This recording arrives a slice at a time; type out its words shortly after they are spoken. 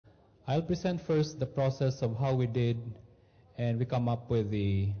I'll present first the process of how we did, and we come up with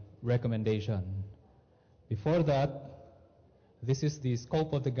the recommendation. Before that, this is the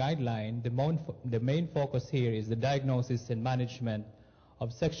scope of the guideline. The main focus here is the diagnosis and management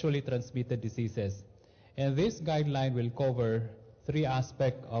of sexually transmitted diseases. And this guideline will cover three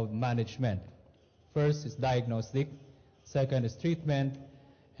aspects of management. First is diagnostic, second is treatment,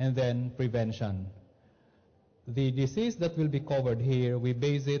 and then prevention. The disease that will be covered here, we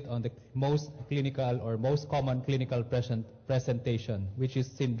base it on the most clinical or most common clinical presentation, which is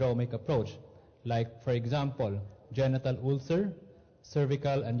syndromic approach. Like, for example, genital ulcer,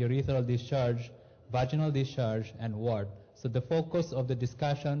 cervical and urethral discharge, vaginal discharge, and wart. So the focus of the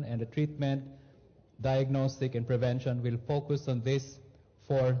discussion and the treatment, diagnostic and prevention will focus on this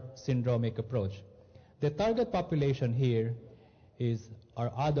for syndromic approach. The target population here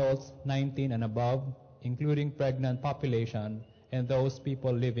are adults 19 and above, including pregnant population and those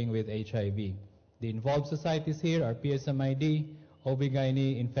people living with HIV. The involved societies here are PSMID,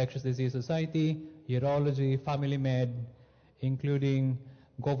 OB/GYN, Infectious Disease Society, Urology, Family Med, including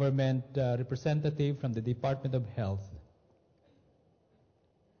government representative from the Department of Health.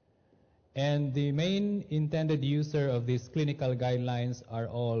 And the main intended user of these clinical guidelines are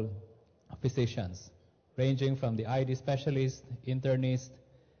all physicians, ranging from the ID specialist, internist,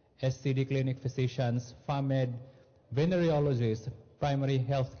 STD clinic physicians, FAMED, venereologists, primary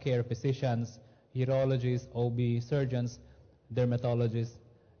health care physicians, urologists, OB, surgeons, dermatologists,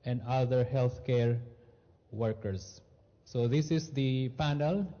 and other healthcare workers. So this is the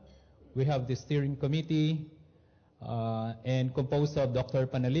panel. We have the steering committee and composed of Dr.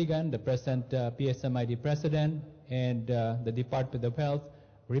 Panaligan, the present PSMID president, and the Department of Health,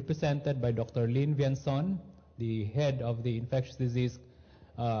 represented by Dr. Lynn Vienson, the head of the Infectious Disease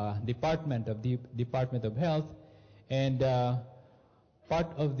Department of the Department of Health. And part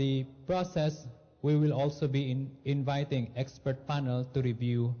of the process, we will also be inviting expert panel to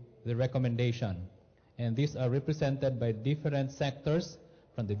review the recommendation. And these are represented by different sectors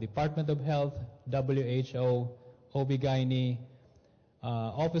from the Department of Health, WHO, OB/GYN,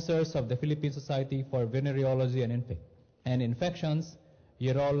 officers of the Philippine Society for Venereology and Infections,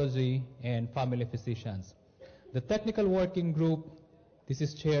 urology, and family physicians. The technical working group, this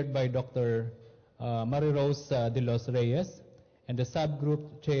is chaired by Dr. Marie-Rose de los Reyes, and the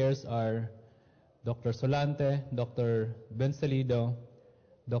subgroup chairs are Dr. Solante, Dr. Buensalido,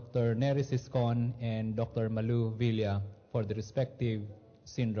 Dr. Nery Siscon, and Dr. Lourdes Villa for the respective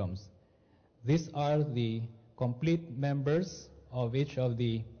syndromes. These are the complete members of each of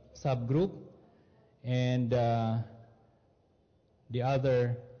the subgroup and the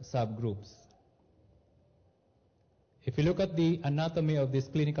other subgroups. If you look at the anatomy of this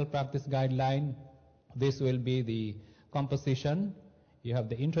clinical practice guideline, this will be the composition. You have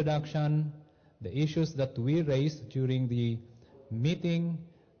the introduction, the issues that we raised during the meeting,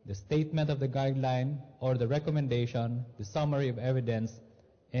 the statement of the guideline or the recommendation, the summary of evidence,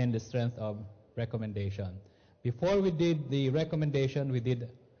 and the strength of recommendation. Before we did the recommendation, we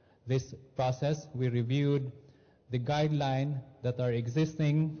did this process. We reviewed the guideline that are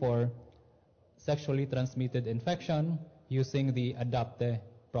existing for sexually transmitted infection using the ADAPTE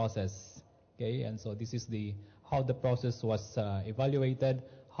process. Okay, and so this is how the process was evaluated,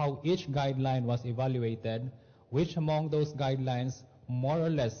 how each guideline was evaluated, which among those guidelines more or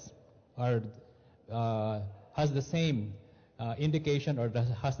less are has the same indication or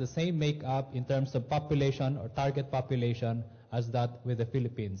has the same makeup in terms of population or target population as that with the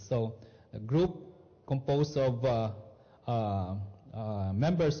Philippines. So a group composed of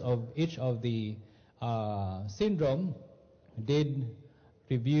members of each of the syndrome did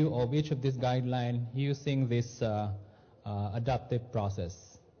review of each of these guidelines using this adaptive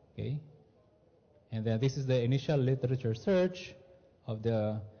process. Okay, and then this is the initial literature search of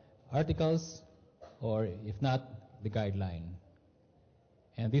the articles, or if not, the guideline.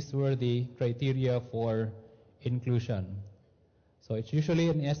 And these were the criteria for inclusion. So it's usually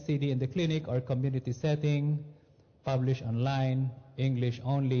an STD in the clinic or community setting, published online, English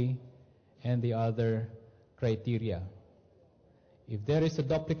only, and the other criteria. If there is a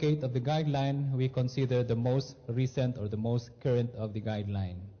duplicate of the guideline, we consider the most recent or the most current of the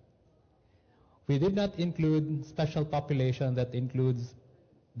guideline. We did not include special population that includes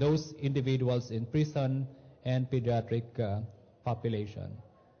those individuals in prison and pediatric population.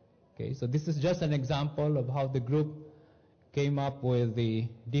 Okay, so this is just an example of how the group came up with the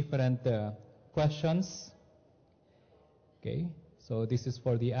different questions. Okay, so this is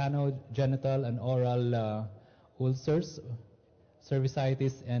for the anal, genital, and oral ulcers,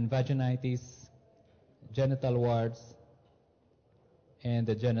 cervicitis and vaginitis, genital warts, and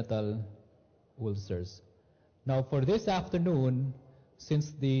the genital ulcers. Now for this afternoon,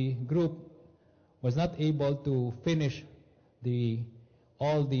 since the group was not able to finish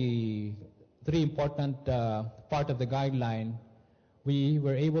all the three important part of the guideline, we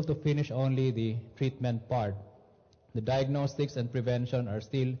were able to finish only the treatment part. The diagnostics and prevention are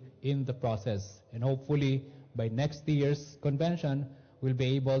still in the process, and hopefully by next year's convention, we'll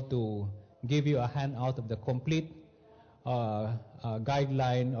be able to give you a handout of the complete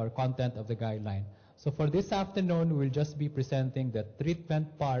guideline or content of the guideline. So for this afternoon, we'll just be presenting the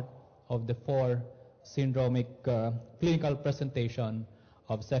treatment part of the 4 syndromic clinical presentation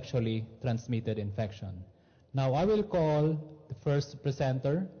of sexually transmitted infection. Now I will call the first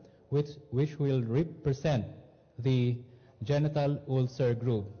presenter, which will represent the genital ulcer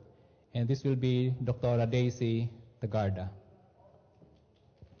group, and this will be Dr. Daisy Tagarda.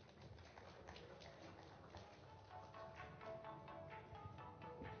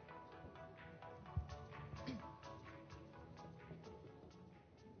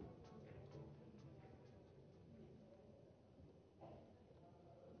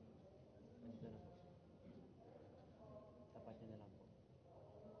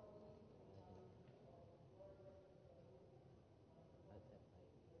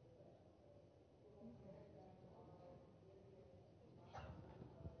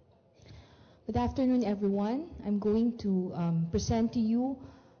 Good afternoon, everyone. I'm going to present to you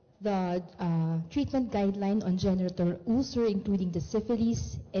the treatment guideline on genital ulcer, including the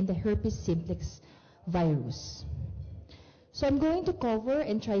syphilis and the herpes simplex virus. So I'm going to cover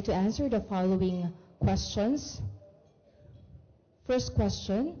and try to answer the following questions. First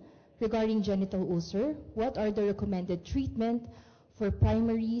question regarding genital ulcer: what are the recommended treatment for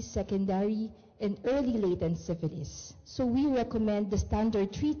primary, secondary, and early latent syphilis? So we recommend the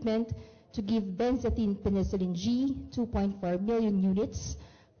standard treatment to give benzathine penicillin G 2.4 million units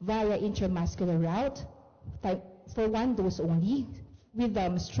via intramuscular route for 1 dose only, with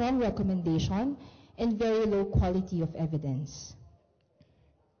strong recommendation and very low quality of evidence.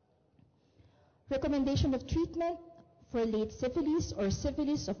 Recommendation of treatment for late syphilis or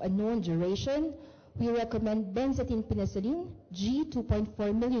syphilis of unknown duration: we recommend benzathine penicillin G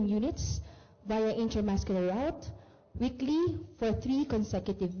 2.4 million units via intramuscular route weekly for 3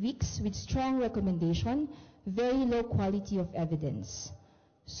 consecutive weeks, with strong recommendation, very low quality of evidence.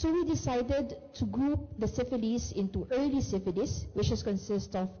 So we decided to group the syphilis into early syphilis, which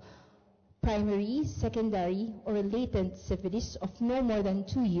consists of primary, secondary, or latent syphilis of no more than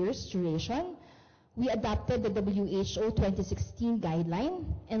 2 years duration. We adopted the WHO 2016 guideline,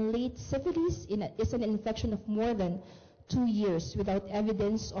 and late syphilis is an infection of more than 2 years without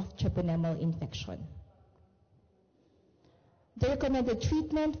evidence of treponemal infection. The recommended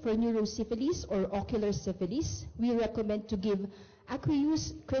treatment for neurosyphilis or ocular syphilis: we recommend to give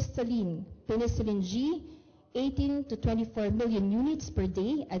aqueous crystalline penicillin G 18 to 24 million units per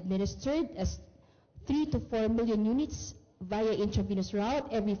day, administered as 3 to 4 million units via intravenous route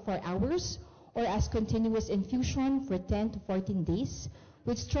every 4 hours, or as continuous infusion for 10 to 14 days,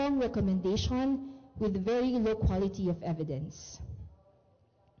 with strong recommendation with very low quality of evidence.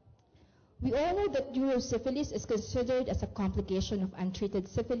 We all know that neurosyphilis is considered as a complication of untreated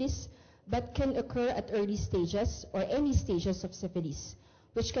syphilis, but can occur at early stages or any stages of syphilis,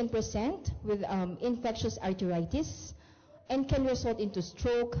 which can present with infectious arteritis and can result into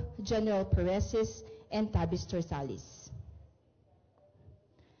stroke, general paresis, and tabes dorsalis.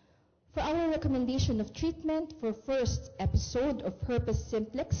 For our recommendation of treatment for first episode of herpes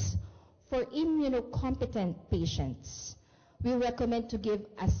simplex for immunocompetent patients, we recommend to give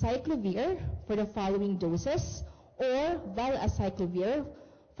acyclovir for the following doses, or valacyclovir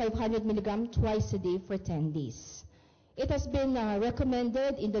 500 milligram twice a day for 10 days. It has been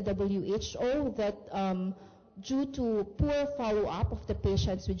recommended in the WHO that due to poor follow-up of the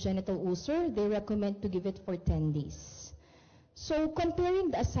patients with genital ulcer, they recommend to give it for 10 days. So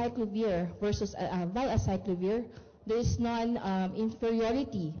comparing the acyclovir versus valacyclovir, there is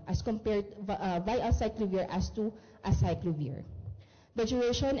non-inferiority as compared valacyclovir as to acyclovir. The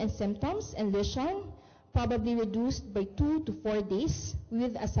duration and symptoms and lesion probably reduced by 2 to 4 days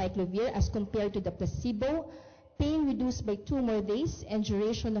with acyclovir as compared to the placebo. Pain reduced by 2 more days, and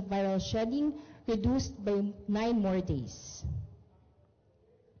duration of viral shedding reduced by 9 more days.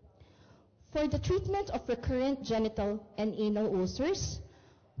 For the treatment of recurrent genital and anal ulcers,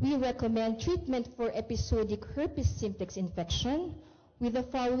 we recommend treatment for episodic herpes simplex infection with the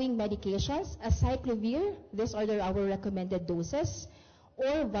following medications: acyclovir, these are our recommended doses,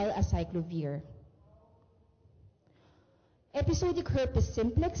 or valacyclovir. Episodic herpes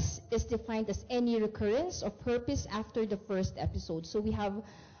simplex is defined as any recurrence of herpes after the first episode. So we have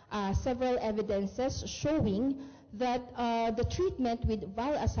several evidences showing that the treatment with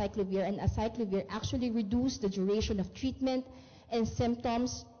valacyclovir and acyclovir actually reduce the duration of treatment and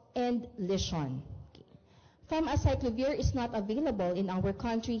symptoms and lesion. Acyclovir is not available in our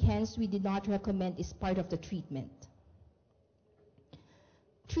country, hence we did not recommend as part of the treatment.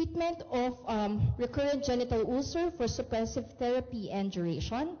 Treatment of recurrent genital ulcer for suppressive therapy and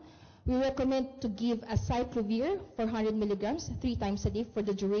duration. We recommend to give acyclovir 400 milligrams 3 times a day for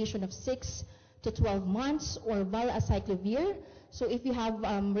the duration of 6 to 12 months, or valacyclovir. So if you have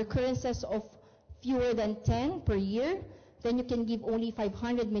recurrences of fewer than 10 per year, then you can give only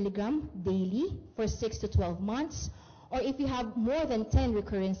 500 milligram daily for 6 to 12 months. Or if you have more than 10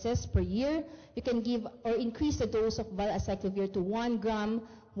 recurrences per year, you can give or increase the dose of valacyclovir to 1 gram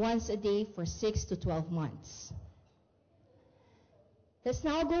once a day for 6 to 12 months. Let's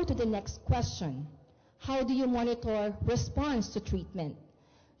now go to the next question. How do you monitor response to treatment?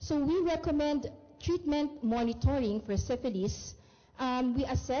 So we recommend treatment monitoring for syphilis. We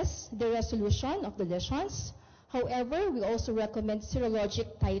assess the resolution of the lesions. However, we also recommend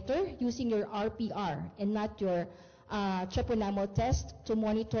serologic titer using your RPR and not your treponema test to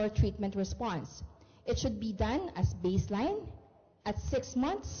monitor treatment response. It should be done as baseline at 6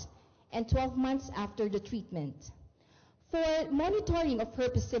 months and 12 months after the treatment. For monitoring of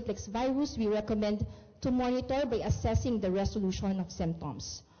herpes simplex virus, we recommend to monitor by assessing the resolution of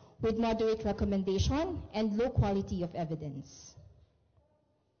symptoms with moderate recommendation and low quality of evidence.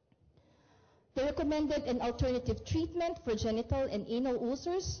 The recommended and alternative treatment for genital and anal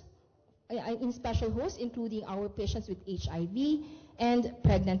ulcers in special hosts, including our patients with HIV and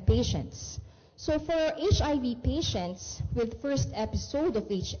pregnant patients. So for HIV patients with first episode of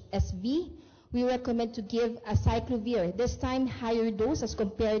HSV, we recommend to give acyclovir, this time higher dose as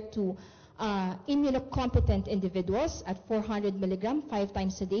compared to immunocompetent individuals at 400 milligram 5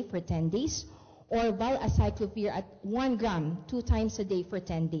 times a day for 10 days, or valacyclovir at 1 gram 2 times a day for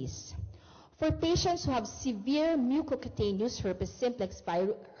 10 days. For patients who have severe mucocutaneous herpes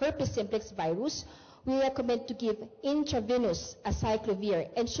simplex virus, we recommend to give intravenous acyclovir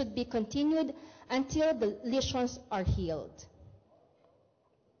and should be continued until the lesions are healed.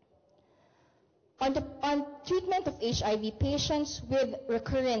 On treatment of HIV patients with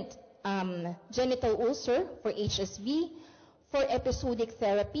recurrent genital ulcer for HSV, for episodic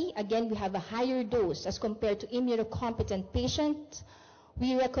therapy, again we have a higher dose as compared to immunocompetent patients.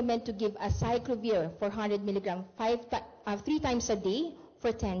 We recommend to give acyclovir 400 milligram 3 times a day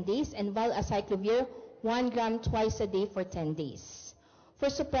for 10 days and valacyclovir 1 gram twice a day for 10 days. For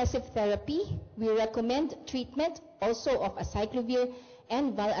suppressive therapy, we recommend treatment also of acyclovir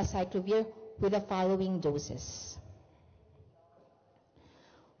and valacyclovir with the following doses.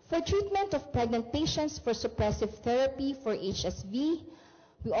 For treatment of pregnant patients for suppressive therapy for HSV,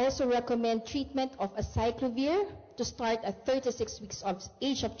 we also recommend treatment of acyclovir to start at 36 weeks of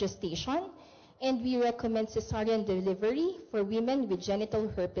age of gestation, and we recommend cesarean delivery for women with genital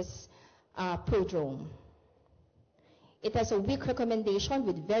herpes prodrome. It has a weak recommendation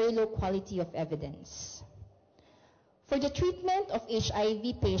with very low quality of evidence. For the treatment of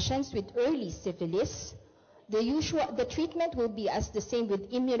HIV patients with early syphilis, the treatment will be as the same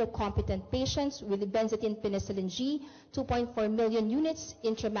with immunocompetent patients with benzathine penicillin G, 2.4 million units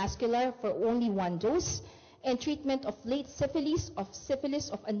intramuscular for only 1 dose, and treatment of late syphilis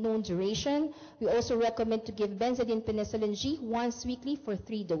of unknown duration. We also recommend to give benzathine penicillin G once weekly for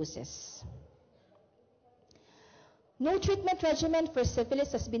 3 doses. No treatment regimen for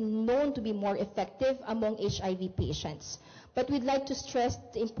syphilis has been known to be more effective among HIV patients, but we'd like to stress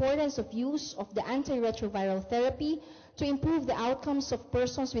the importance of use of the antiretroviral therapy to improve the outcomes of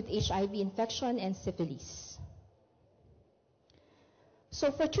persons with HIV infection and syphilis.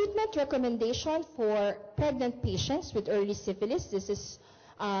 So for treatment recommendation for pregnant patients with early syphilis, this is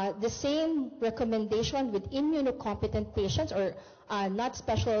the same recommendation with immunocompetent patients or not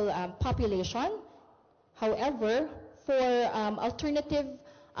special population. However, for alternative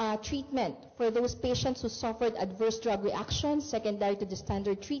treatment for those patients who suffered adverse drug reactions secondary to the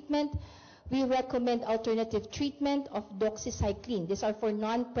standard treatment, we recommend alternative treatment of doxycycline. These are for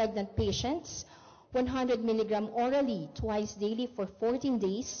non-pregnant patients, 100 milligram orally twice daily for 14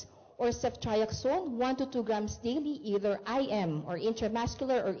 days, or ceftriaxone 1 to 2 grams daily, either IM or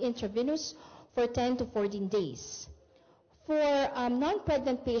intramuscular or intravenous for 10 to 14 days. For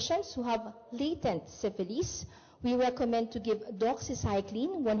non-pregnant patients who have latent syphilis, we recommend to give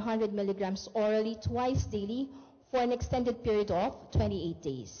doxycycline 100 milligrams orally twice daily for an extended period of 28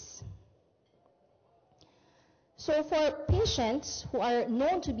 days. So for patients who are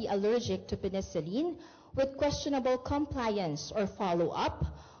known to be allergic to penicillin with questionable compliance or follow-up,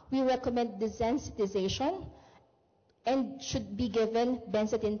 we recommend desensitization and should be given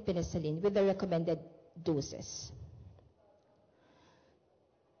benzathine penicillin with the recommended doses.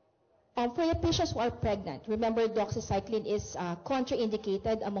 For the patients who are pregnant, remember doxycycline is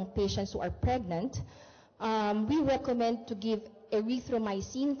contraindicated among patients who are pregnant. We recommend to give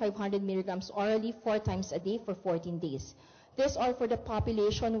erythromycin 500 milligrams orally 4 times a day for 14 days. These are for the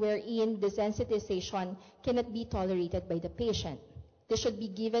population wherein desensitization cannot be tolerated by the patient. This should be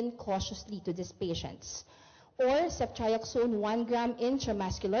given cautiously to these patients. Or ceftriaxone 1 gram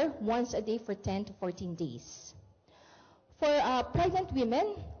intramuscular once a day for 10 to 14 days. For pregnant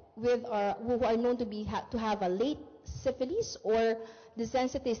women who are known to have a late syphilis or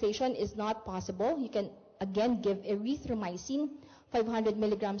desensitization is not possible, you can again give erythromycin 500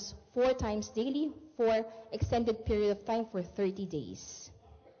 milligrams 4 times daily for extended period of time for 30 days.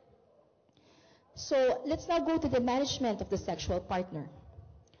 So let's now go to the management of the sexual partner.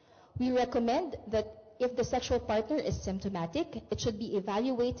 We recommend that if the sexual partner is symptomatic, it should be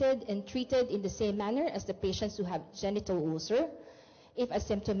evaluated and treated in the same manner as the patients who have genital ulcer. If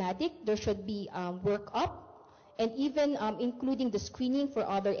asymptomatic, there should be workup, and even including the screening for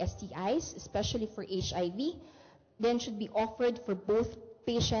other STIs, especially for HIV, then should be offered for both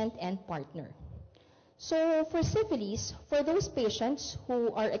patient and partner. So for syphilis, for those patients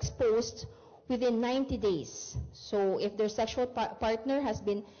who are exposed within 90 days, so if their sexual partner has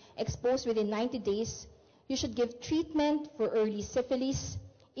been exposed within 90 days, you should give treatment for early syphilis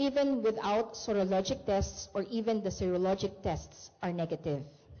even without serologic tests or even the serologic tests are negative.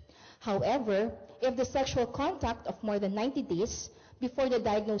 However, if the sexual contact of more than 90 days before the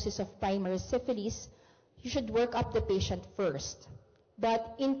diagnosis of primary syphilis, you should work up the patient first.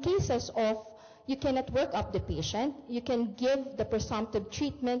 But in cases of you cannot work up the patient, you can give the presumptive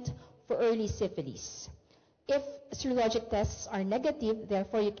treatment for early syphilis. If serologic tests are negative,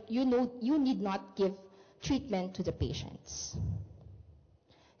 therefore you need not give treatment to the patients.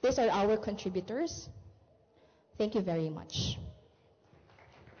 These are our contributors. Thank you very much.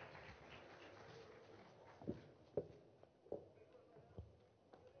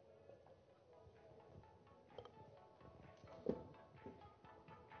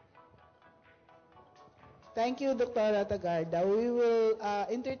 Thank you, Dr. Tagarda. We will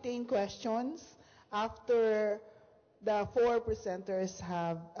entertain questions after the 4 presenters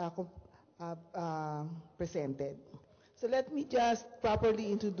have presented. So let me just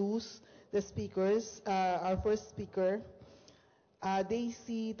properly introduce the speakers. Our first speaker,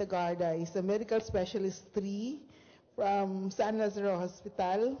 Daisy Tagarda, is a medical specialist 3 from San Lazaro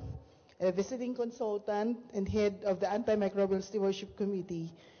Hospital, a visiting consultant and head of the Antimicrobial Stewardship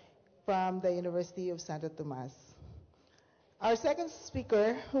Committee from the University of Santo Tomas. Our second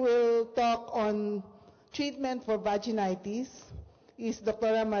speaker, who will talk on treatment for vaginitis, is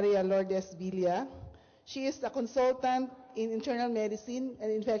Dr. Maria Lourdes Villa. She is a consultant in internal medicine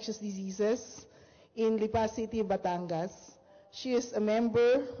and infectious diseases in Lipa City, Batangas. She is a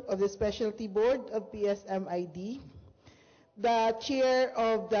member of the specialty board of PSMID, the chair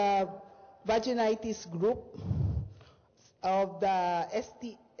of the vaginitis group of the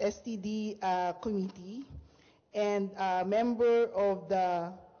STD committee, and a member of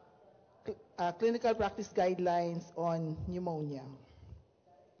the clinical practice guidelines on pneumonia.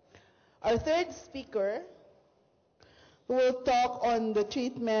 Our third speaker, who will talk on the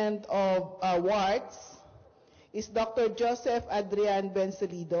treatment of warts, is Dr. Joseph Adrian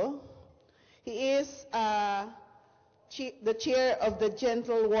Buensalido. He is the chair of the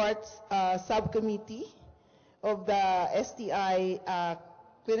genital warts subcommittee of the STI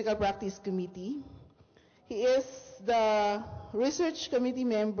clinical practice committee. He is the research committee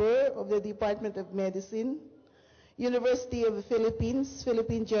member of the Department of Medicine, University of the Philippines,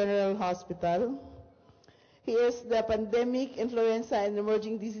 Philippine General Hospital. He is the Pandemic, Influenza, and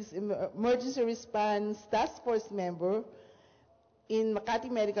Emerging Disease Emergency Response Task Force member in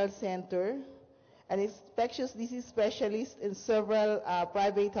Makati Medical Center, an infectious disease specialist in several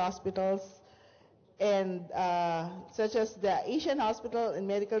private hospitals, and such as the Asian Hospital and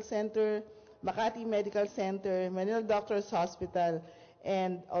Medical Center, Makati Medical Center, Manila Doctors Hospital,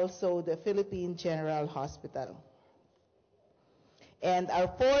 and also the Philippine General Hospital. And our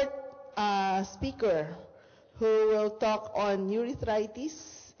fourth speaker, who will talk on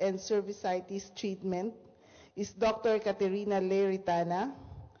urethritis and cervicitis treatment, is Dr. Katerina Leyritana.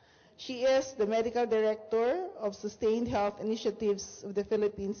 She is the Medical Director of Sustained Health Initiatives of the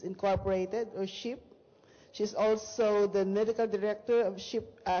Philippines Incorporated, or SHIP. She's also the Medical Director of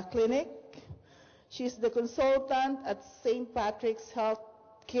SHIP Clinic. She's the consultant at St. Patrick's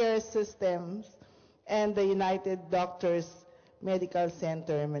Healthcare Systems and the United Doctors Medical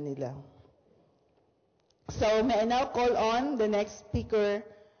Center, Manila. So may I now call on the next speaker,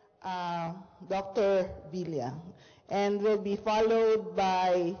 Dr. Villa, and will be followed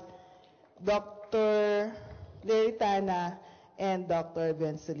by Dr. Leyritana and Dr.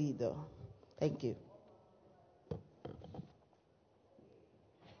 Buensalido. Thank you.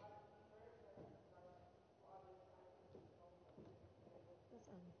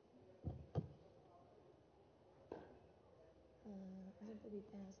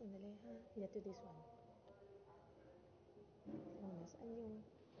 Sandali ha. Yeah, to this one. Saan yung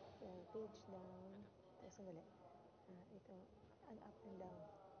page down? Sandali. Ito. And up and down.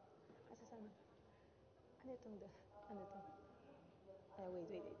 Kasi saan? Ano itong ano ito?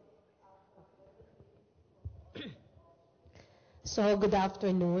 Wait. So, good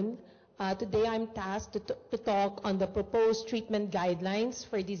afternoon. Today I'm tasked to talk on the proposed treatment guidelines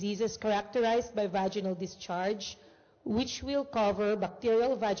for diseases characterized by vaginal discharge, which will cover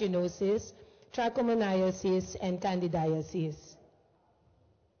bacterial vaginosis, trichomoniasis, and candidiasis.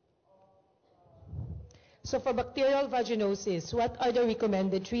 So for bacterial vaginosis, what are the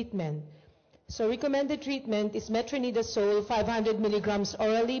recommended treatment? So recommended treatment is metronidazole 500 milligrams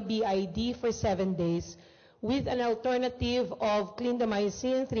orally BID for 7 days with an alternative of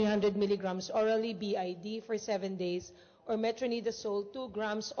clindamycin 300 milligrams orally BID for 7 days or metronidazole 2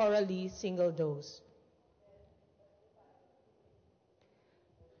 grams orally single dose.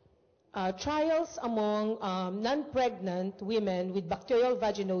 Trials among non-pregnant women with bacterial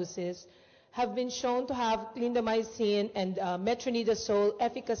vaginosis have been shown to have clindamycin and metronidazole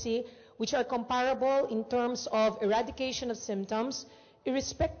efficacy, which are comparable in terms of eradication of symptoms,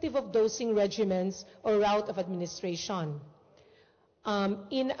 irrespective of dosing regimens or route of administration.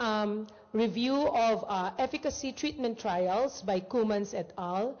 In review of efficacy treatment trials by Kumans et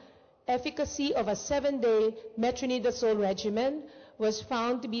al., efficacy of a 7-day metronidazole regimen was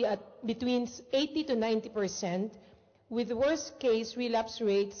found to be at between 80 to 90%, with worst case relapse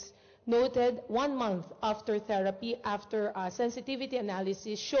rates noted 1 month after therapy after sensitivity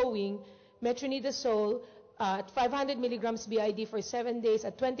analysis showing metronidazole at 500 milligrams BID for 7 days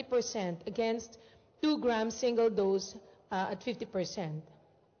at 20% against 2 grams single dose at 50%.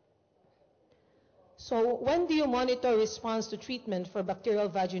 So when do you monitor response to treatment for bacterial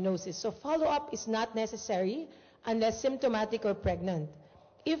vaginosis? So follow-up is not necessary unless symptomatic or pregnant.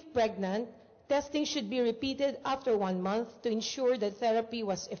 If pregnant, testing should be repeated after 1 month to ensure that therapy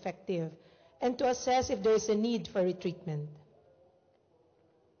was effective and to assess if there is a need for retreatment.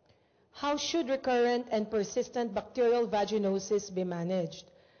 How should recurrent and persistent bacterial vaginosis be managed?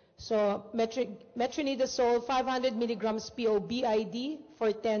 So metronidazole 500 milligrams PO BID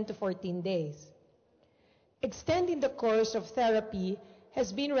for 10 to 14 days. Extending the course of therapy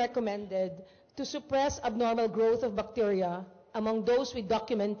has been recommended to suppress abnormal growth of bacteria among those with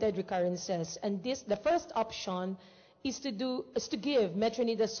documented recurrences. And the first option is to give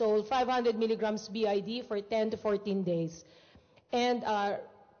metronidazole 500 milligrams BID for 10 to 14 days. And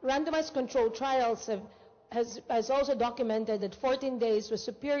randomized controlled trials has also documented that 14 days was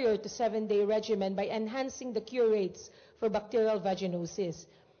superior to 7-day regimen by enhancing the cure rates for bacterial vaginosis.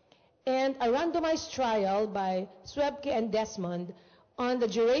 And a randomized trial by Swebke and Desmond on the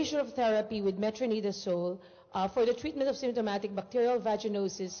duration of therapy with metronidazole for the treatment of symptomatic bacterial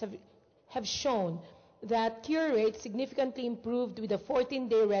vaginosis have shown that cure rate significantly improved with a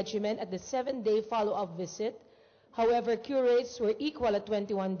 14-day regimen at the 7-day follow-up visit. However, cure rates were equal at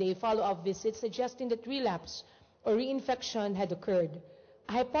 21-day follow-up visits, suggesting that relapse or reinfection had occurred.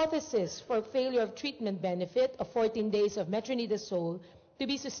 A hypothesis for failure of treatment benefit of 14 days of metronidazole to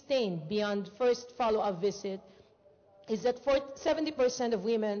be sustained beyond first follow-up visit is that 70% of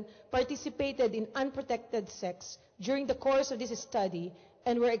women participated in unprotected sex during the course of this study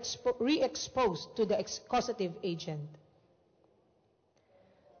and were re-exposed to the causative agent.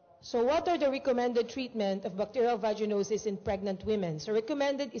 So what are the recommended treatment of bacterial vaginosis in pregnant women? So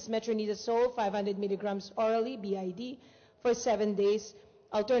recommended is metronidazole 500 milligrams orally BID for 7 days.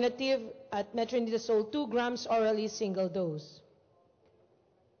 Alternative at metronidazole 2 grams orally single dose.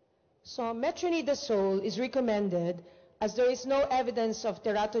 So metronidazole is recommended as there is no evidence of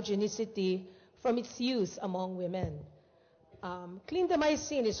teratogenicity from its use among women.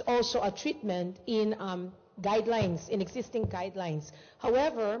 Clindamycin is also a treatment in guidelines, in existing guidelines.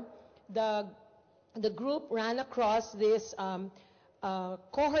 However, the group ran across this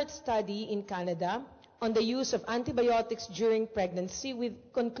cohort study in Canada on the use of antibiotics during pregnancy with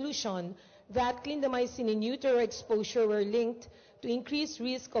conclusion that clindamycin in utero exposure were linked to increase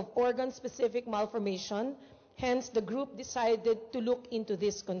risk of organ-specific malformation. Hence, the group decided to look into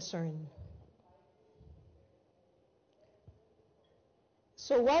this concern.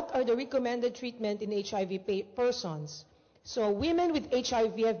 So what are the recommended treatment in HIV persons? So women with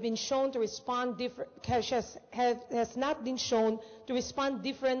HIV have been shown to respond has not been shown to respond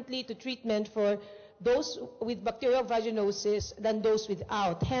differently to treatment for those with bacterial vaginosis than those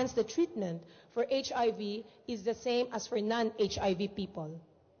without. Hence, the treatment for HIV is the same as for non-HIV people.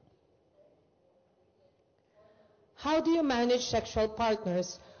 How do you manage sexual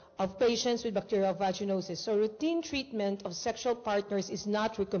partners of patients with bacterial vaginosis? So routine treatment of sexual partners is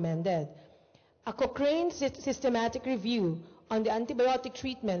not recommended. A Cochrane systematic review on the antibiotic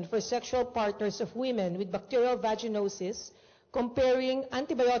treatment for sexual partners of women with bacterial vaginosis, comparing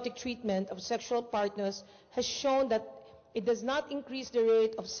antibiotic treatment of sexual partners, has shown that it does not increase the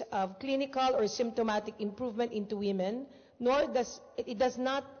rate of clinical or symptomatic improvement into women, nor does it does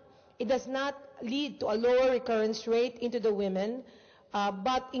not lead to a lower recurrence rate into the women,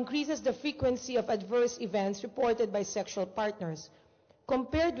 but increases the frequency of adverse events reported by sexual partners.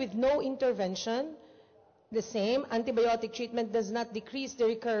 Compared with no intervention, the same antibiotic treatment does not decrease the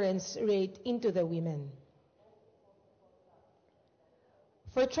recurrence rate into the women.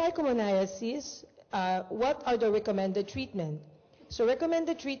 For trichomoniasis, what are the recommended treatment? So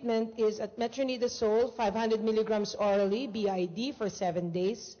recommended treatment is at metronidazole 500 milligrams orally, BID, for 7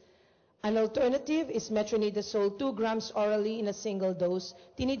 days. An alternative is metronidazole 2 grams orally in a single dose.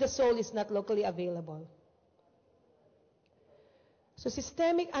 Tinidazole is not locally available. So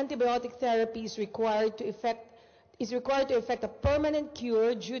systemic antibiotic therapy is required to effect a permanent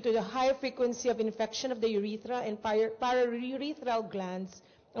cure due to the high frequency of infection of the urethra and paraurethral glands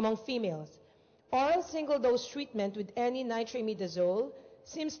among females. Oral single-dose treatment with any nitrimidazole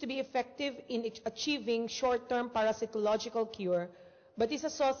seems to be effective in achieving short-term parasitological cure, but is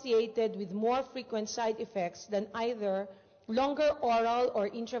associated with more frequent side effects than either longer oral or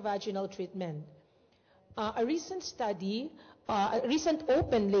intravaginal treatment. A recent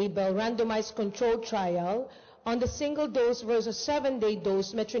open-label randomized controlled trial on the single-dose versus 7-day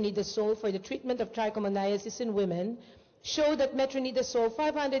dose metronidazole for the treatment of trichomoniasis in women showed that metronidazole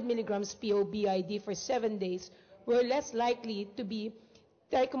 500 milligrams PO/BID for 7 days were less likely to be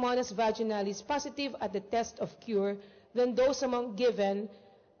Trichomonas vaginalis positive at the test of cure than those among given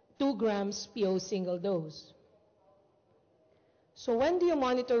 2 grams PO single dose. So when do you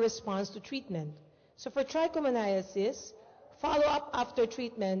monitor response to treatment? So for trichomoniasis, follow-up after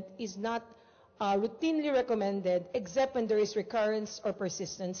treatment is not routinely recommended except when there is recurrence or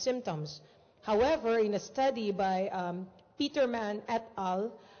persistent symptoms. However, in a study by Peterman et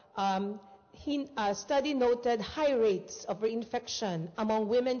al., a study noted high rates of reinfection among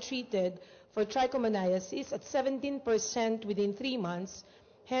women treated for trichomoniasis at 17% within 3 months.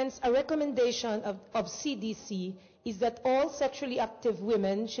 Hence, a recommendation of CDC is that all sexually active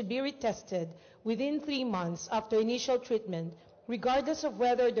women should be retested within 3 months after initial treatment, regardless of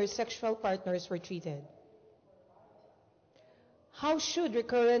whether their sexual partners were treated. How should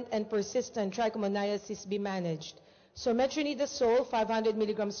recurrent and persistent trichomoniasis be managed? So metronidazole 500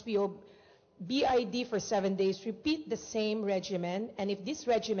 milligrams PO/BID for 7 days. Repeat the same regimen, and if this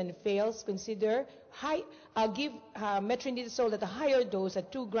regimen fails, give metronidazole at a higher dose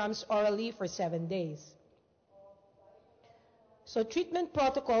at 2 grams orally for 7 days. So treatment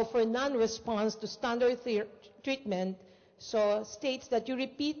protocol for non-response to standard treatment states that you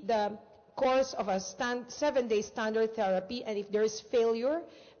repeat the course of a 7-day standard therapy, and if there is failure,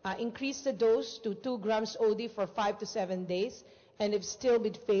 increase the dose to 2 grams OD for 5 to 7 days, and if still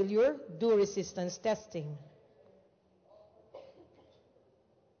with failure, do resistance testing.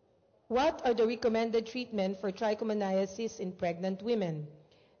 What are the recommended treatment for trichomoniasis in pregnant women?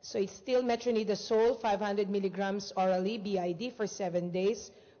 So it's still metronidazole 500 milligrams orally, BID, for 7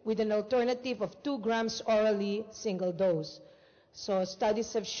 days, with an alternative of 2 grams orally, single dose. So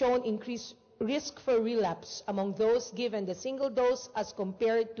studies have shown increased risk for relapse among those given the single dose as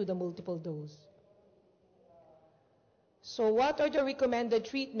compared to the multiple dose. So what are the recommended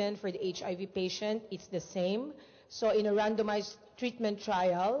treatment for the HIV patient? It's the same. So in a randomized treatment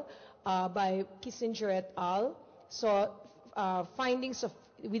trial by Kissinger et al., findings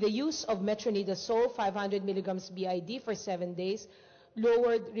with the use of metronidazole 500 milligrams BID for 7 days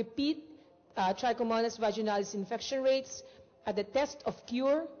lowered repeat Trichomonas vaginalis infection rates at the test of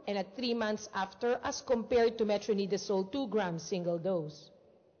cure and at 3 months after as compared to metronidazole 2 grams single dose.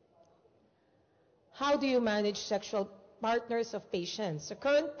 How do you manage sexual partners of patients? The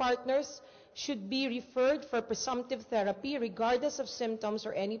current partners should be referred for presumptive therapy regardless of symptoms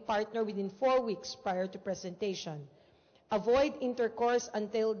or any partner within 4 weeks prior to presentation. avoid intercourse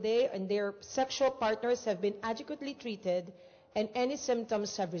until they and their sexual partners have been adequately treated and any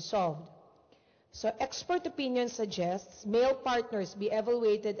symptoms have resolved. So expert opinion suggests male partners be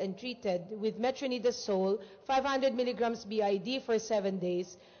evaluated and treated with metronidazole 500 milligrams BID for 7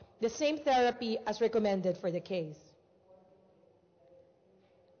 days, the same therapy as recommended for the case.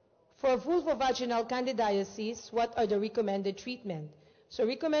 For vulvovaginal candidiasis, what are the recommended treatment? So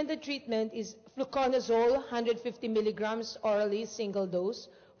recommended treatment is fluconazole 150 milligrams orally single dose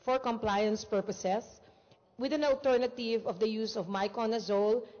for compliance purposes, with an alternative of the use of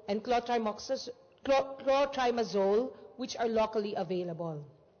miconazole and clotrimazole, which are locally available.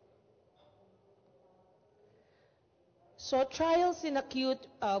 So trials in acute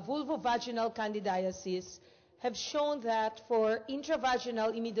vulvovaginal candidiasis have shown that for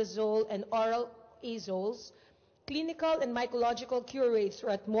intravaginal imidazole and oral azoles, clinical and mycological cure rates are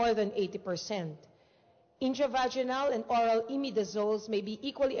at more than 80%. Intravaginal and oral imidazoles may be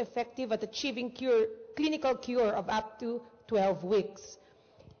equally effective at achieving clinical cure of up to 12 weeks.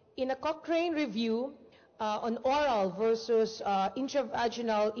 In a Cochrane review on oral versus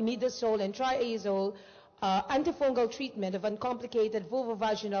intravaginal imidazole and triazole antifungal treatment of uncomplicated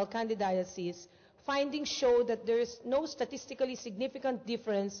vulvovaginal candidiasis, findings show that there is no statistically significant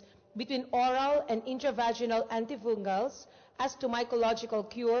difference between oral and intravaginal antifungals as to mycological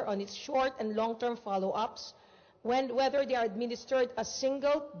cure on its short and long-term follow-ups, whether they are administered as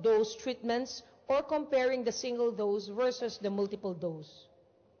single-dose treatments or comparing the single dose versus the multiple dose.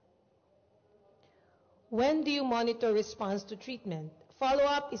 When do you monitor response to treatment?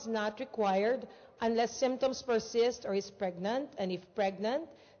 Follow-up is not required unless symptoms persist or is pregnant, and if pregnant,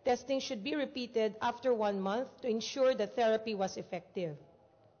 testing should be repeated after 1 month to ensure the therapy was effective.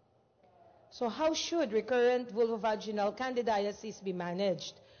 So how should recurrent vulvovaginal candidiasis be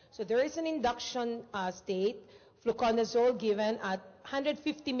managed? So there is an induction state, fluconazole given at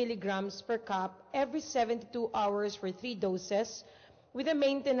 150 milligrams per cup every 72 hours for 3 doses, with a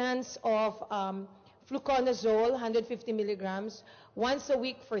maintenance of fluconazole 150 milligrams once a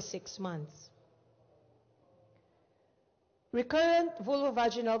week for 6 months. Recurrent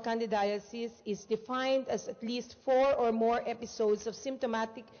vulvovaginal candidiasis is defined as at least 4 or more episodes of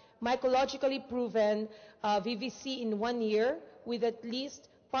symptomatic mycologically proven VVC in 1 year, with at least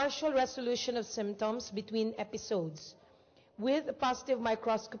partial resolution of symptoms between episodes, with a positive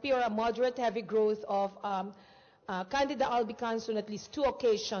microscopy or a moderate heavy growth of Candida albicans on at least 2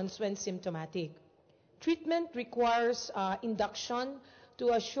 occasions when symptomatic. Treatment requires induction to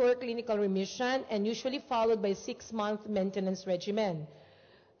assure clinical remission and usually followed by a 6-month maintenance regimen.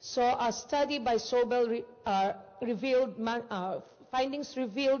 So a study by Sobel findings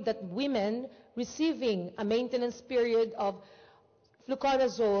revealed that women receiving a maintenance period of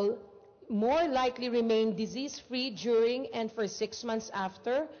fluconazole more likely remain disease-free during and for 6 months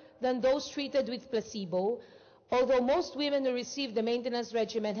after than those treated with placebo, although most women who received the maintenance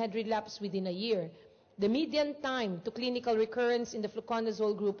regimen had relapsed within a year. The median time to clinical recurrence in the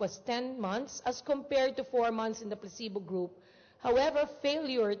fluconazole group was 10 months as compared to 4 months in the placebo group. However,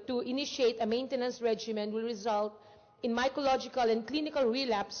 failure to initiate a maintenance regimen will result in mycological and clinical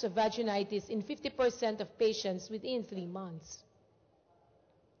relapse of vaginitis in 50% of patients within 3 months.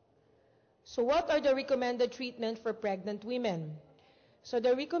 So what are the recommended treatment for pregnant women? So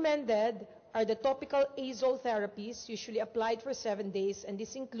the recommended are the topical azole therapies, usually applied for 7 days, and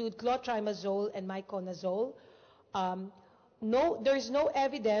these include clotrimazole and miconazole. There is no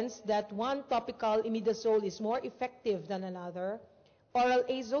evidence that one topical imidazole is more effective than another. Oral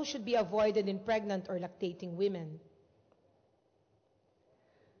azole should be avoided in pregnant or lactating women.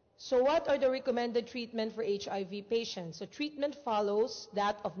 So what are the recommended treatment for HIV patients? So treatment follows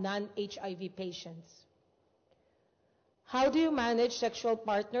that of non-HIV patients. How do you manage sexual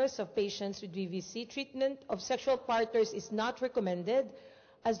partners of patients with VVC? Treatment of sexual partners is not recommended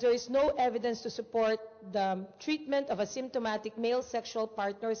as there is no evidence to support the treatment of asymptomatic male sexual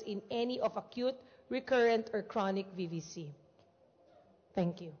partners in any of acute, recurrent, or chronic VVC.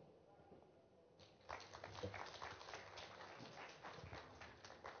 Thank you.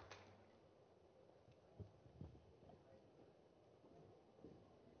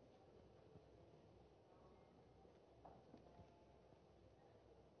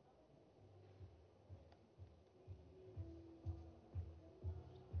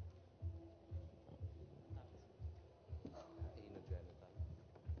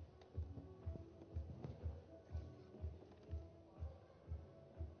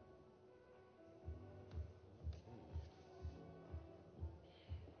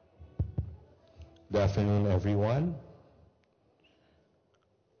 Good afternoon, everyone.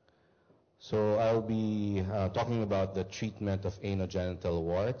 So I'll be talking about the treatment of anogenital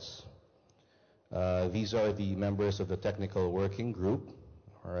warts. These are the members of the technical working group,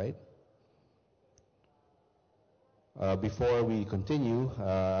 all right? Before we continue,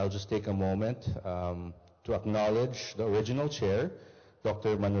 I'll just take a moment to acknowledge the original chair,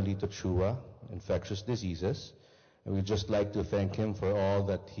 Dr. Manolito Chua, Infectious Diseases. And we'd just like to thank him for all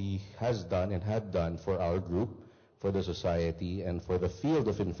that he has done and had done for our group, for the society, and for the field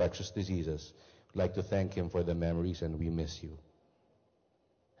of infectious diseases. We'd like to thank him for the memories, and we miss you.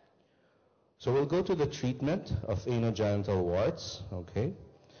 So we'll go to the treatment of anogenital warts, okay?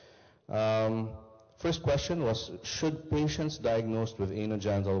 First question was, should patients diagnosed with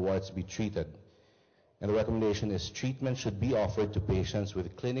anogenital warts be treated? And the recommendation is treatment should be offered to patients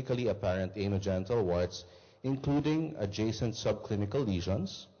with clinically apparent anogenital warts, including adjacent subclinical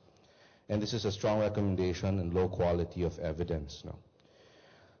lesions. And this is a strong recommendation and low quality of evidence. No.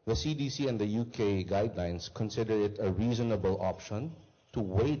 The CDC and the UK guidelines consider it a reasonable option to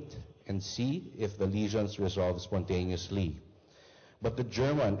wait and see if the lesions resolve spontaneously. But the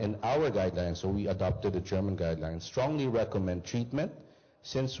German and our guidelines, so we adopted the German guidelines, strongly recommend treatment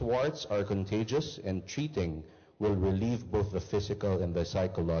since warts are contagious and treating will relieve both the physical and the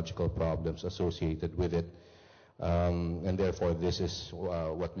psychological problems associated with it. And therefore, this is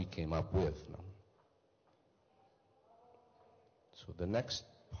what we came up with. So the next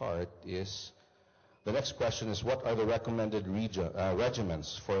part is, the next question is, what are the recommended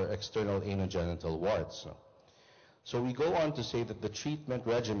regimens for external anogenital warts? So we go on to say that the treatment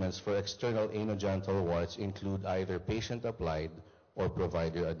regimens for external anogenital warts include either patient-applied or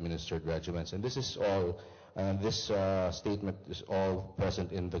provider-administered regimens. And this is all, this statement is all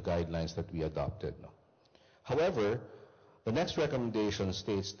present in the guidelines that we adopted. However, the next recommendation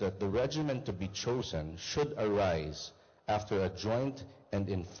states that the regimen to be chosen should arise after a joint and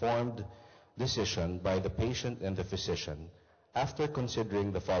informed decision by the patient and the physician, after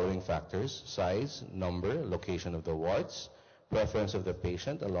considering the following factors: size, number, location of the warts, preference of the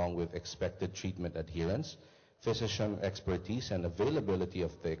patient along with expected treatment adherence, physician expertise and availability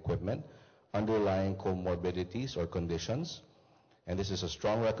of the equipment, underlying comorbidities or conditions. And this is a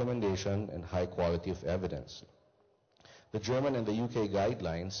strong recommendation and high quality of evidence. The German and the UK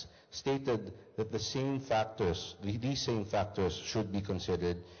guidelines stated that these same factors should be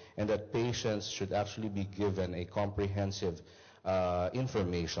considered, and that patients should actually be given a comprehensive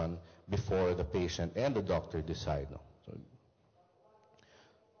information before the patient and the doctor decide.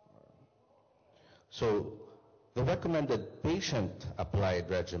 So the recommended patient-applied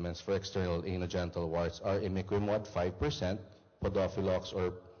regimens for external anogenital warts are imiquimod 5%, podophylox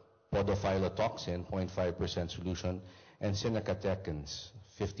or podophylotoxin 0.5% solution, and cinacatechins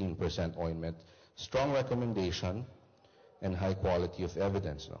 15% ointment. Strong recommendation and high quality of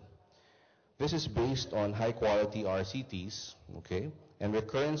evidence. This is based on high quality RCTs, okay? And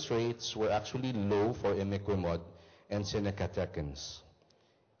recurrence rates were actually low for imiquimod and cinacatechins.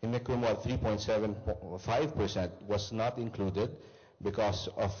 Imiquimod 3.75% was not included because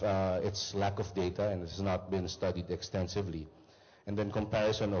of its lack of data, and it has not been studied extensively. And then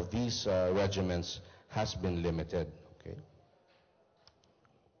comparison of these regimens has been limited, okay?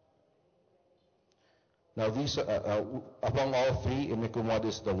 Now these, among all three, imiquimod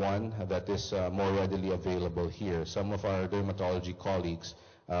is the one that is more readily available here. Some of our dermatology colleagues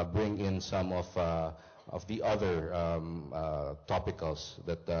bring in some of the other topicals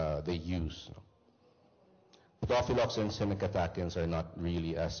that they use. Podophylox and cinacatechins are not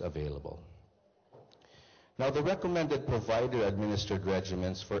really as available. Now the recommended provider-administered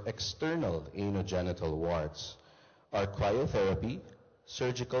regimens for external anogenital warts are cryotherapy,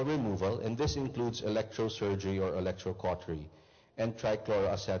 surgical removal, and this includes electrosurgery or electrocautery, and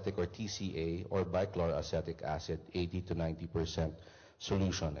trichloroacetic or TCA or bichloroacetic acid 80 to 90%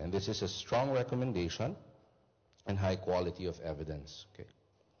 solution. And this is a strong recommendation and high quality of evidence. Okay.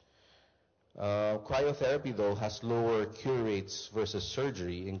 Cryotherapy, though, has lower cure rates versus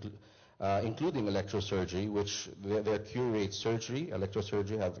surgery, including electrosurgery, which their cure rate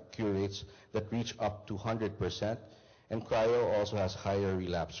electrosurgery have cure rates that reach up to 100%. And cryo also has higher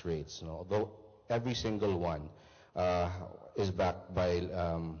relapse rates, although every single one is backed by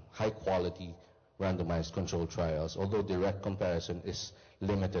high quality randomized controlled trials, although direct comparison is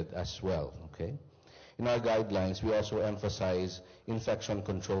limited as well, okay? In our guidelines, we also emphasize infection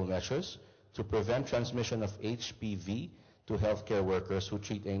control measures to prevent transmission of HPV to healthcare workers who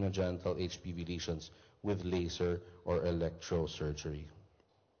treat anogenital HPV lesions with laser or electrosurgery.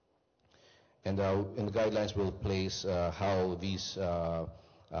 And in the guidelines, we'll place how these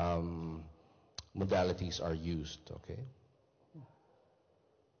modalities are used, okay?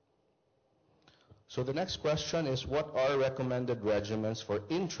 So the next question is, what are recommended regimens for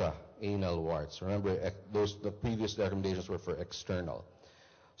intra-anal warts? Remember, the previous recommendations were for external.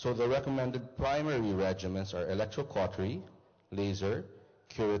 So the recommended primary regimens are electrocautery, laser,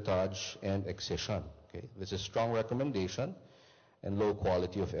 curettage, and excision. Okay? This is strong recommendation and low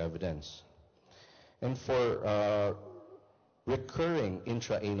quality of evidence. And for recurring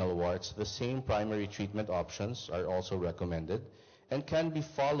intra-anal warts, the same primary treatment options are also recommended and can be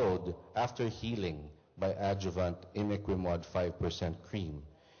followed after healing by adjuvant imiquimod 5% cream.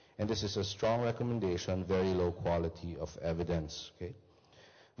 And this is a strong recommendation, very low quality of evidence. Okay?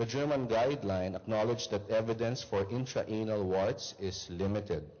 The German guideline acknowledged that evidence for intra-anal warts is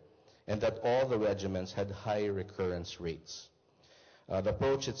limited and that all the regimens had high recurrence rates. The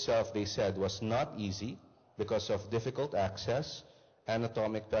approach itself, they said, was not easy because of difficult access,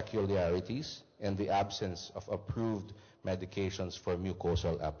 anatomic peculiarities, and the absence of approved medications for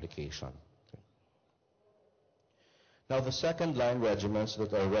mucosal application. Okay. Now, the second-line regimens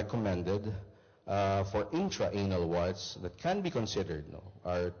that are recommended for intra-anal warts that can be considered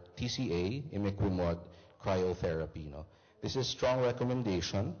are TCA, imiquimod, cryotherapy. This is strong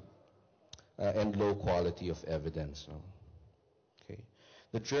recommendation and low quality of evidence. Okay.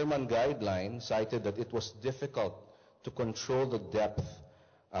 The German guideline cited that it was difficult to control the depth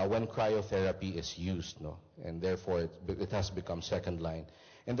when cryotherapy is used, and therefore it has become second line.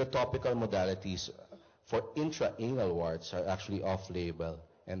 And the topical modalities for intra-anal warts are actually off-label,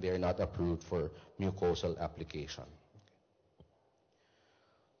 and they are not approved for mucosal application.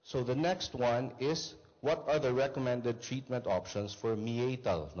 So the next one is, what are the recommended treatment options for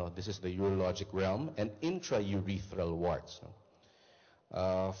meatal? This is the urologic realm, and intraurethral warts.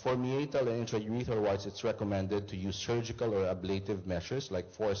 For meatal and intraurethral warts, it's recommended to use surgical or ablative measures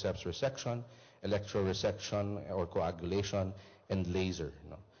like forceps resection, electroresection or coagulation, and laser.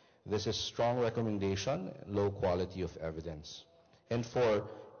 This is strong recommendation, low quality of evidence. And for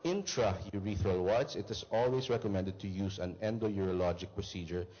intraurethral warts, it is always recommended to use an endourologic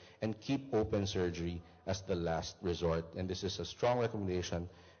procedure and keep open surgery as the last resort. And this is a strong recommendation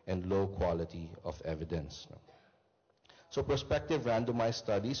and low quality of evidence. So prospective randomized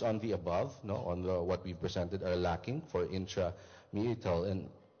studies on the above, what we presented, are lacking for intrameatal and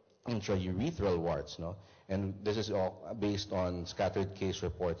intraurethral warts. And this is all based on scattered case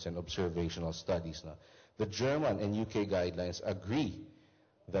reports and observational studies. The German and UK guidelines agree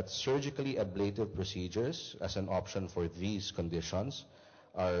that surgically ablative procedures as an option for these conditions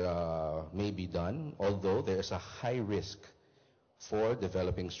may be done, although there is a high risk for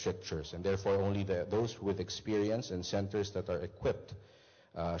developing strictures, and therefore only those with experience and centers that are equipped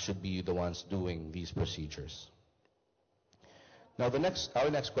should be the ones doing these procedures. Now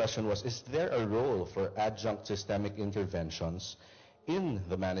our next question was, is there a role for adjunct systemic interventions in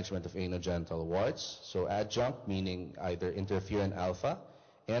the management of anogenital warts? So adjunct meaning either interferon alpha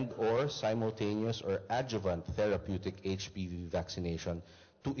and or simultaneous or adjuvant therapeutic HPV vaccination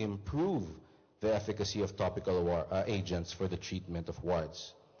to improve the efficacy of topical agents for the treatment of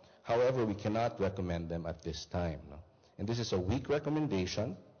warts. However, we cannot recommend them at this time. And this is a weak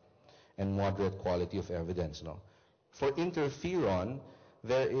recommendation and moderate quality of evidence. For interferon,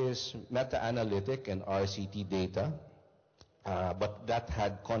 there is meta-analytic and RCT data, but that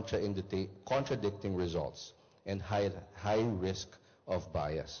had contradicting results and high risk of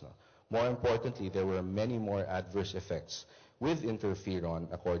bias. More importantly, there were many more adverse effects with interferon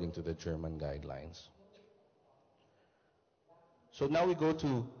according to the German guidelines. So now we go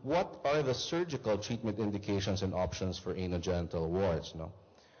to, what are the surgical treatment indications and options for anogenital warts?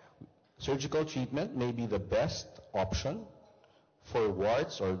 Surgical treatment may be the best option for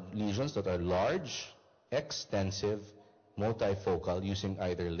warts or lesions that are large, extensive, multifocal, using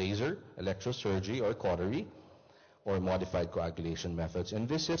either laser, electrosurgery, or cautery, or modified coagulation methods. And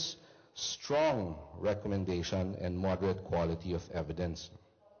this is strong recommendation and moderate quality of evidence.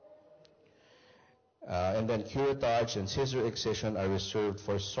 And then curettage and scissor excision are reserved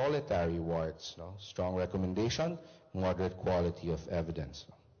for solitary warts. Strong recommendation, moderate quality of evidence.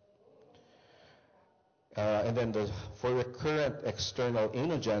 And then for recurrent external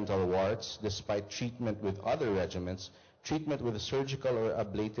anogenital warts, despite treatment with other regimens, treatment with surgical or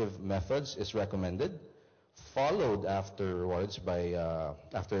ablative methods is recommended, followed afterwards by,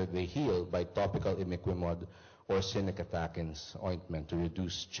 after they heal, by topical imiquimod or cinacalcetins ointment to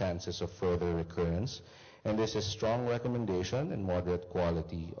reduce chances of further recurrence. And this is strong recommendation and moderate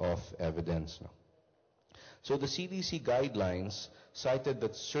quality of evidence. So the CDC guidelines cited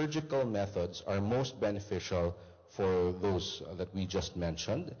that surgical methods are most beneficial for those that we just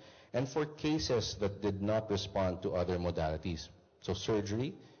mentioned, and for cases that did not respond to other modalities. So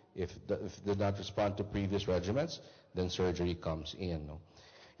surgery If did not respond to previous regimens, then surgery comes in. No?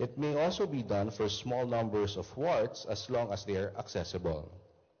 It may also be done for small numbers of warts as long as they are accessible.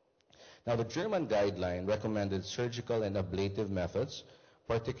 Now, the German guideline recommended surgical and ablative methods,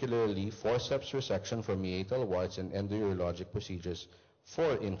 particularly forceps resection for meatal warts and endourologic procedures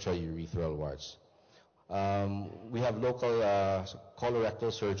for intraurethral warts. We have local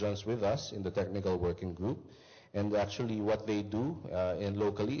colorectal surgeons with us in the technical working group, and actually what they do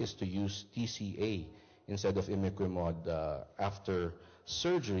locally is to use TCA instead of imiquimod after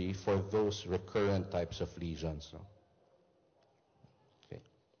surgery for those recurrent types of lesions. No? Okay.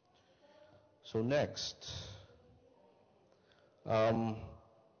 So next, how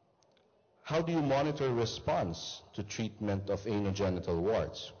do you monitor response to treatment of anogenital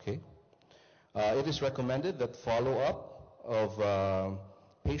warts? Okay. It is recommended that follow-up of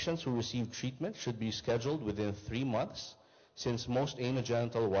patients who receive treatment should be scheduled within 3 months, since most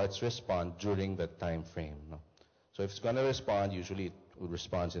anogenital warts respond during that time frame. No? So if it's going to respond, usually it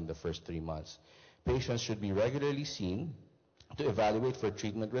responds in the first 3 months. Patients should be regularly seen to evaluate for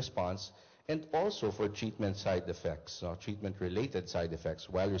treatment response and also for treatment side effects, treatment-related side effects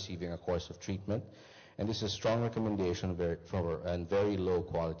while receiving a course of treatment. And this is a strong recommendation and very low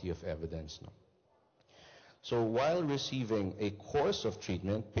quality of evidence. No? So while receiving a course of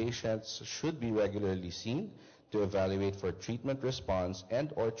treatment, patients should be regularly seen to evaluate for treatment response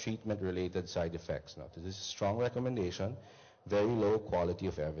and or treatment-related side effects. Now, this is a strong recommendation, very low quality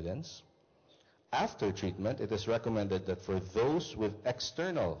of evidence. After treatment, it is recommended that for those with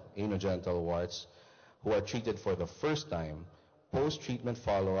external anogenital warts who are treated for the first time, post-treatment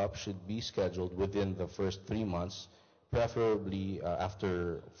follow-up should be scheduled within the first 3 months, preferably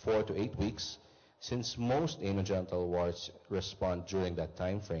after 4 to 8 weeks, since most anogenital warts respond during that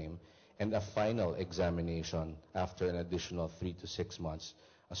time frame, and a final examination after an additional 3 to 6 months.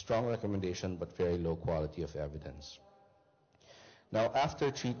 A strong recommendation, but very low quality of evidence. Now,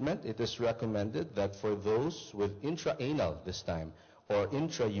 after treatment, it is recommended that for those with intraanal this time, or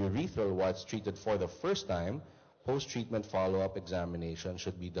intraurethral warts treated for the first time, post-treatment follow-up examination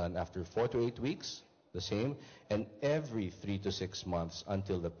should be done after 4 to 8 weeks, the same, and every 3 to 6 months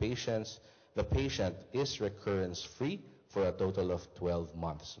until the patient is recurrence-free for a total of 12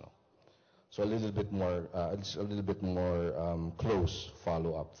 months. No? So a little bit more close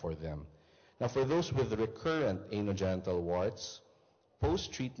follow-up for them. Now, for those with recurrent anogenital warts,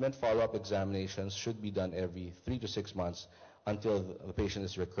 post-treatment follow-up examinations should be done every 3 to 6 months until the patient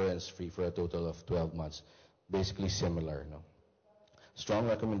is recurrence-free for a total of 12 months. Basically similar. No? Strong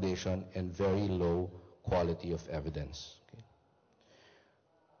recommendation and very low quality of evidence. Okay.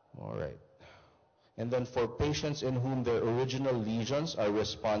 All right. And then for patients in whom their original lesions are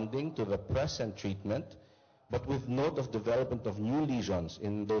responding to the present treatment, but with note of development of new lesions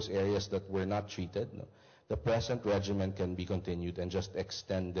in those areas that were not treated, no, the present regimen can be continued and just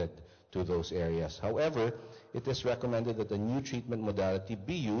extended to those areas. However, it is recommended that a new treatment modality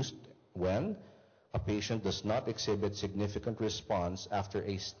be used when a patient does not exhibit significant response after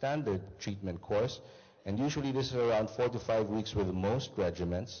a standard treatment course, and usually this is around 4 to 5 weeks with most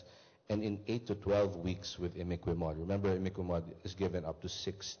regimens, and in 8 to 12 weeks with imiquimod. Remember, imiquimod is given up to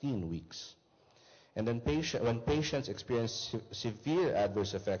 16 weeks. And then when patients experience severe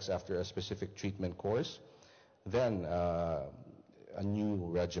adverse effects after a specific treatment course, then a new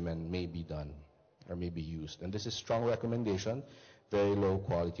regimen may be done or may be used. And this is strong recommendation, very low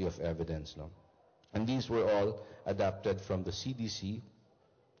quality of evidence. No? And these were all adapted from the CDC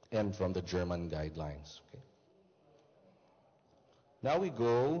and from the German guidelines. Okay. Now we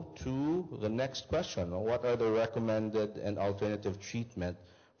go to the next question. What are the recommended and alternative treatment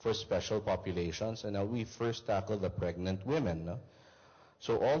for special populations? And now we first tackle the pregnant women. No?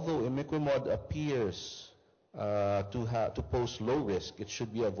 So although imiquimod appears to pose low risk, it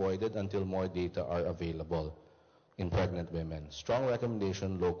should be avoided until more data are available in pregnant women. Strong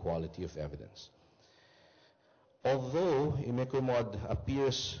recommendation, low quality of evidence. Although imiquimod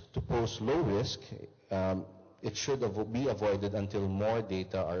appears to pose low risk, it should be avoided until more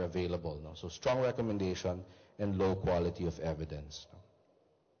data are available. No? So strong recommendation and low quality of evidence. No?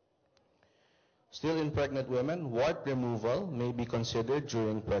 Still in pregnant women, wart removal may be considered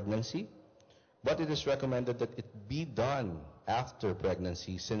during pregnancy, but it is recommended that it be done after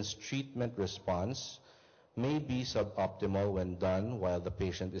pregnancy, since treatment response may be suboptimal when done while the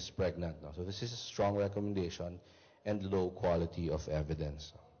patient is pregnant. No? So this is a strong recommendation and low quality of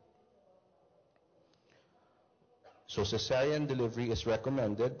evidence. So cesarean delivery is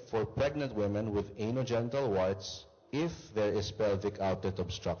recommended for pregnant women with anogenital warts if there is pelvic outlet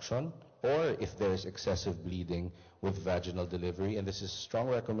obstruction or if there is excessive bleeding with vaginal delivery, and this is strong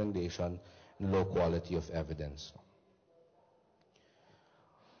recommendation and low quality of evidence.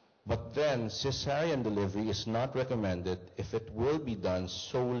 But then, cesarean delivery is not recommended if it will be done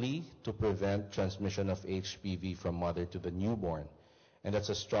solely to prevent transmission of HPV from mother to the newborn. And that's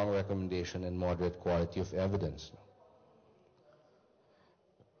a strong recommendation and moderate quality of evidence.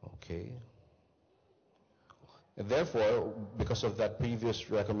 Okay. And therefore, because of that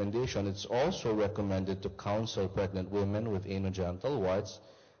previous recommendation, it's also recommended to counsel pregnant women with anogenital warts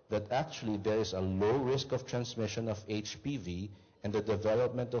that actually there is a low risk of transmission of HPV and the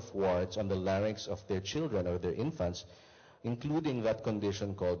development of warts on the larynx of their children or their infants, including that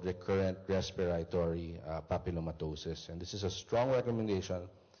condition called recurrent respiratory papillomatosis. And this is a strong recommendation,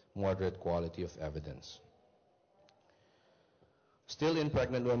 moderate quality of evidence. Still in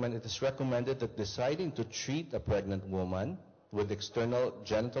pregnant women, it is recommended that deciding to treat a pregnant woman with external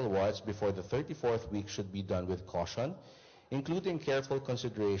genital warts before the 34th week should be done with caution, including careful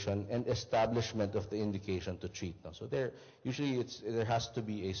consideration and establishment of the indication to treat. So there has to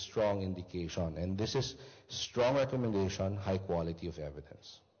be a strong indication, and this is strong recommendation, high quality of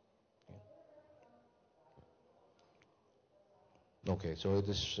evidence. Okay, so it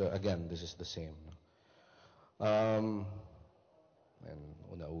is, again, this is the same.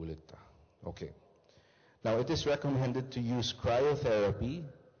 Okay. Now, it is recommended to use cryotherapy,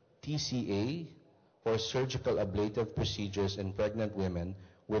 TCA, or surgical ablative procedures in pregnant women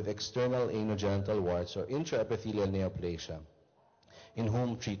with external anogenital warts or intraepithelial neoplasia, in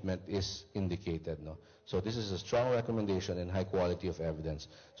whom treatment is indicated. No? So this is a strong recommendation and high quality of evidence.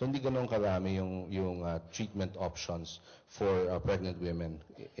 So hindi ganun karami yung treatment options for pregnant women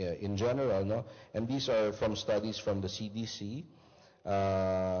in general. No? And these are from studies from the CDC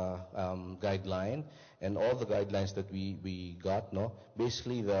guideline, and all the guidelines that we got, no,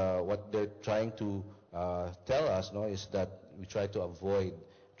 basically what they're trying to tell us, no, is that we try to avoid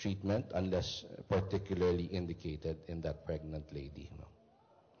treatment unless particularly indicated in that pregnant lady. No.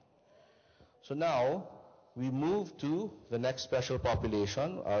 So now we move to the next special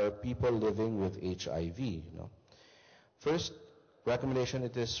population, are people living with HIV. No. First recommendation: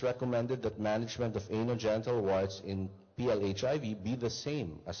 it is recommended that management of anogenital warts in PLHIV be the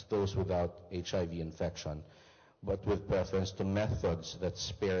same as those without HIV infection, but with preference to methods that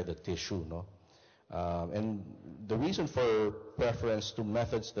spare the tissue. No? And the reason for preference to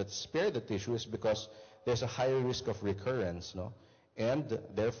methods that spare the tissue is because there's a higher risk of recurrence, no? And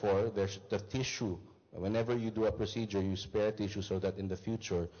therefore, there's the tissue. Whenever you do a procedure, you spare tissue so that in the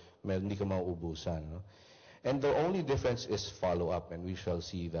future, hindi ka mauubusan. No? And the only difference is follow-up, and we shall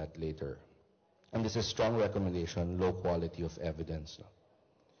see that later. And this is strong recommendation, low quality of evidence.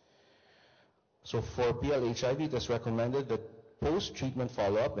 So for PLHIV, it is recommended that post-treatment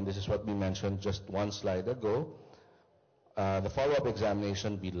follow-up, and this is what we mentioned just one slide ago, the follow-up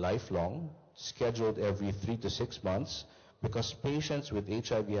examination be lifelong, scheduled every 3 to 6 months, because patients with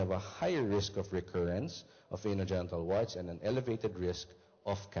HIV have a higher risk of recurrence of anogenital warts and an elevated risk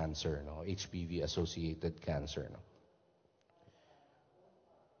of cancer, no? HPV-associated cancer. No?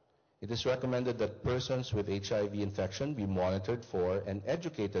 It is recommended that persons with HIV infection be monitored for and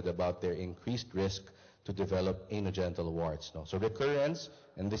educated about their increased risk to develop anogenital warts. No? So recurrence,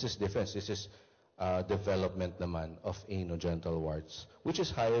 and this is difference, this is development naman of anogenital warts, which is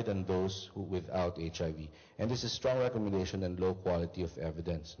higher than those who without HIV. And this is strong recommendation and low quality of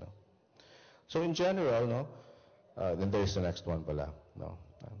evidence. No? So in general, no, then there is the next one pala. No?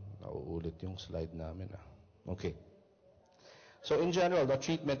 Nauulit yung slide namin. Okay. So in general, the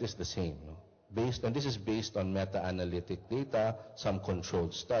treatment is the same, no? And this is based on meta-analytic data, some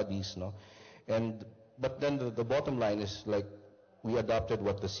controlled studies, no? But then the bottom line is, like, we adopted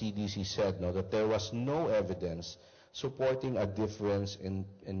what the CDC said, no? That there was no evidence supporting a difference in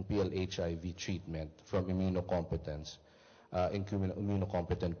PLHIV treatment from immunocompetence in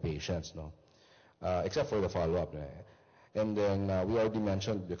immunocompetent patients, no? Except for the follow-up. And then we already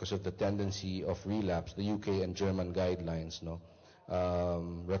mentioned, because of the tendency of relapse, the UK and German guidelines, no,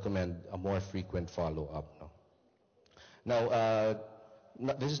 recommend a more frequent follow-up. No.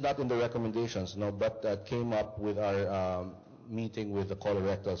 Now, this is not in the recommendations, no, but came up with our meeting with the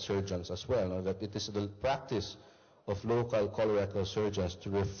colorectal surgeons as well, no, that it is the practice of local colorectal surgeons to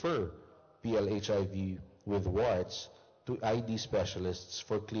refer PLHIV with warts to ID specialists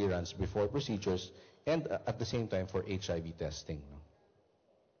for clearance before procedures, and at the same time for HIV testing. No?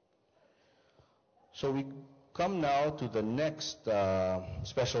 So we come now to the next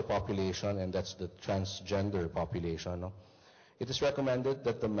special population, and that's the transgender population. No? It is recommended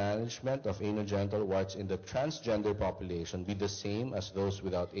that the management of anogenital warts in the transgender population be the same as those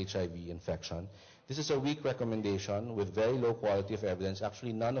without HIV infection. This is a weak recommendation with very low quality of evidence.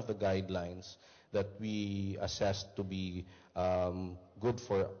 Actually, none of the guidelines that we assessed to be good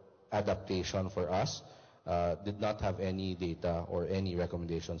for adaptation for us did not have any data or any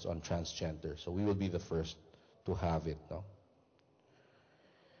recommendations on transgender. So we will be the first to have it. No?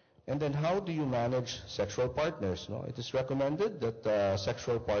 And then how do you manage sexual partners? No? It is recommended that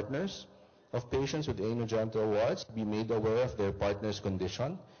sexual partners of patients with anogenital warts be made aware of their partner's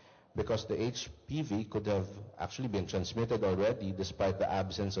condition, because the HPV could have actually been transmitted already despite the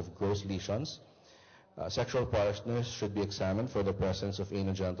absence of gross lesions. Sexual partners should be examined for the presence of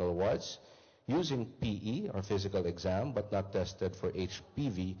anogenital warts using PE or physical exam, but not tested for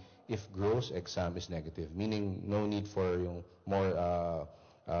HPV if gross exam is negative, meaning no need for more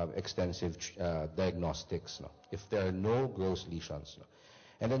extensive diagnostics, no? If there are no gross lesions. No?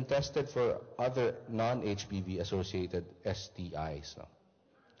 And then tested for other non-HPV associated STIs. No?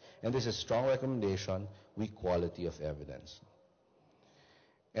 And this is a strong recommendation, weak quality of evidence.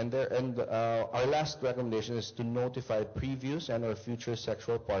 And our last recommendation is to notify previous and or future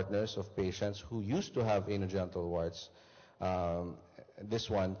sexual partners of patients who used to have anogenital warts. This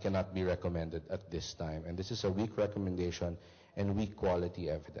one cannot be recommended at this time. And this is a weak recommendation and weak quality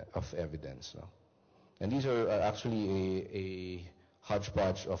of evidence. No? And these are actually a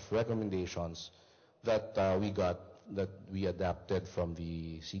hodgepodge of recommendations that we adapted from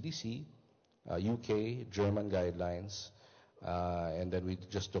the CDC, UK, German guidelines, and then we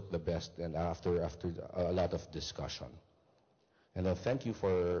just took the best, and after a lot of discussion. And thank you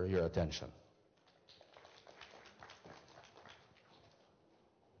for your attention.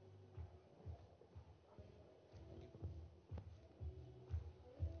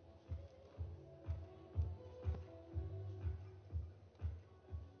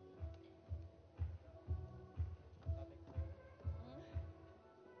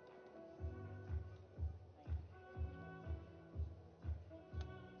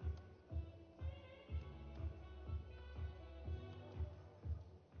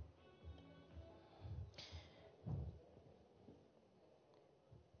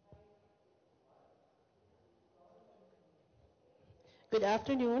 Good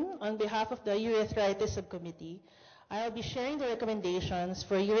afternoon. On behalf of the Urethritis Subcommittee, I will be sharing the recommendations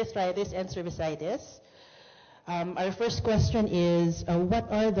for urethritis and cervicitis. Our first question is,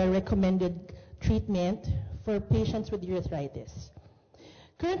 what are the recommended treatment for patients with urethritis?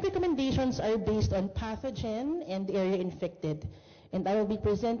 Current recommendations are based on pathogen and area infected, and I will be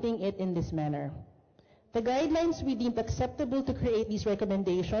presenting it in this manner. The guidelines we deemed acceptable to create these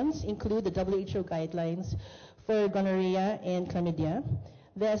recommendations include the WHO guidelines for gonorrhea and chlamydia,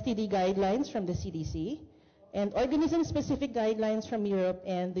 the STD guidelines from the CDC, and organism-specific guidelines from Europe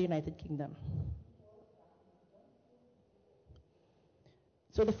and the United Kingdom.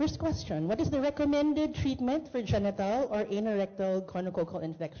 So the first question, what is the recommended treatment for genital or anorectal gonococcal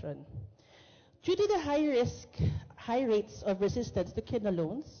infection? Due to the high rates of resistance to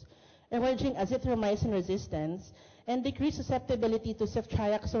quinolones, emerging azithromycin resistance, and decreased susceptibility to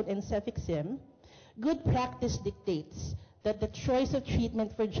ceftriaxone and cefixime, good practice dictates that the choice of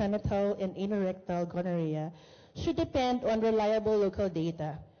treatment for genital and anorectal gonorrhea should depend on reliable local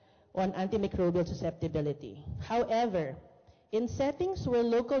data on antimicrobial susceptibility. However, in settings where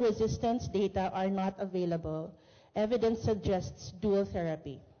local resistance data are not available, evidence suggests dual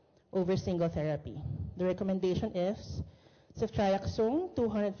therapy over single therapy. The recommendation is ceftriaxone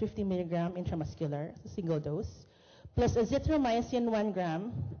 250 milligram intramuscular, a single dose, plus azithromycin 1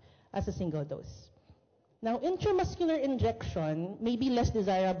 gram as a single dose. Now, intramuscular injection may be less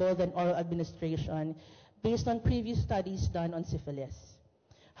desirable than oral administration based on previous studies done on syphilis.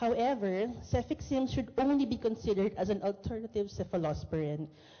 However, cefixime should only be considered as an alternative cephalosporin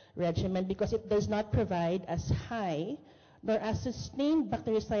regimen because it does not provide as high nor as sustained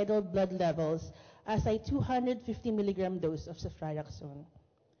bactericidal blood levels as a 250 milligram dose of ceftriaxone.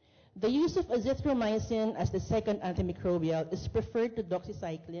 The use of azithromycin as the second antimicrobial is preferred to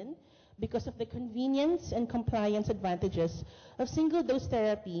doxycycline because of the convenience and compliance advantages of single-dose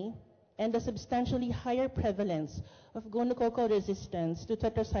therapy and the substantially higher prevalence of gonococcal resistance to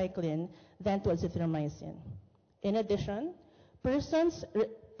tetracycline than to azithromycin. In addition, persons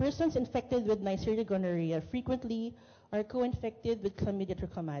infected with Neisseria gonorrhea frequently are co-infected with chlamydia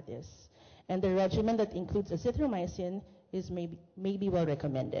trachomatis, and the regimen that includes azithromycin may be well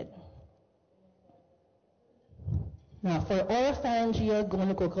recommended. Now, for oropharyngeal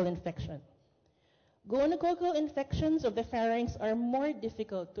gonococcal infection. Gonococcal infections of the pharynx are more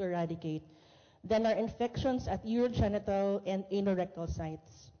difficult to eradicate Then are infections at urogenital and anorectal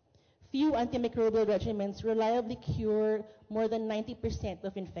sites. Few antimicrobial regimens reliably cure more than 90%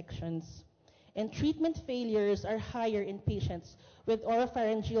 of infections. And treatment failures are higher in patients with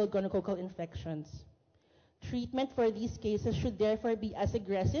oropharyngeal gonococcal infections. Treatment for these cases should therefore be as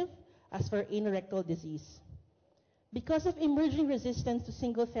aggressive as for anorectal disease. Because of emerging resistance to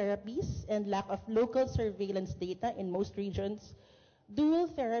single therapies and lack of local surveillance data in most regions, dual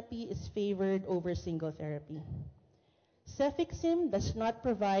therapy is favored over single therapy. Cefixime does not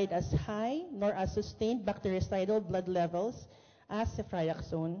provide as high nor as sustained bactericidal blood levels as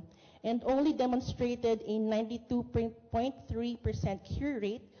ceftriaxone, and only demonstrated a 92.3% cure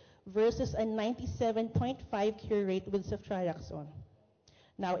rate versus a 97.5% cure rate with ceftriaxone.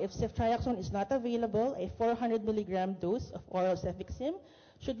 Now, if ceftriaxone is not available, a 400 milligram dose of oral cefixime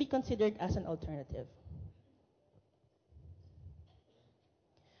should be considered as an alternative.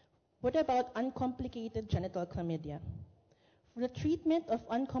 What about uncomplicated genital chlamydia? For the treatment of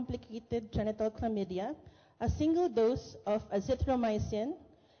uncomplicated genital chlamydia, a single dose of azithromycin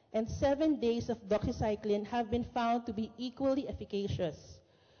and 7 days of doxycycline have been found to be equally efficacious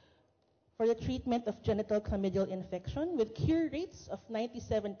for the treatment of genital chlamydial infection, with cure rates of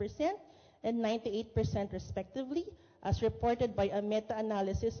 97% and 98% respectively, as reported by a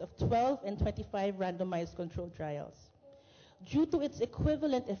meta-analysis of 12 and 25 randomized controlled trials. Due to its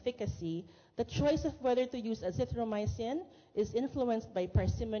equivalent efficacy, the choice of whether to use azithromycin is influenced by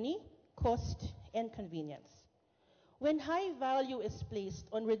parsimony, cost, and convenience. When high value is placed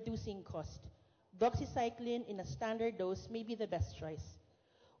on reducing cost, doxycycline in a standard dose may be the best choice.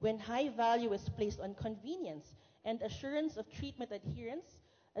 When high value is placed on convenience and assurance of treatment adherence,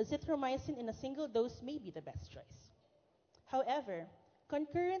 azithromycin in a single dose may be the best choice. However,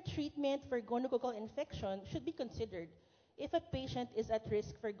 concurrent treatment for gonococcal infection should be considered if a patient is at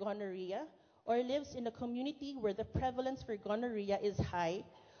risk for gonorrhea or lives in a community where the prevalence for gonorrhea is high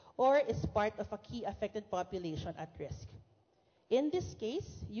or is part of a key affected population at risk. In this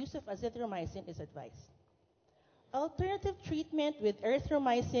case, use of azithromycin is advised. Alternative treatment with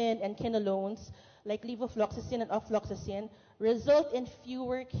erythromycin and quinolones, like levofloxacin and ofloxacin, result in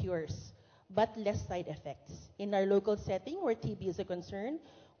fewer cures, but less side effects. In our local setting, where TB is a concern,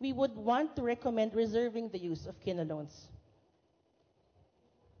 we would want to recommend reserving the use of quinolones.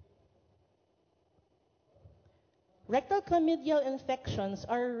 Rectal chlamydial infections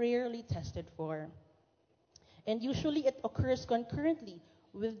are rarely tested for, and usually it occurs concurrently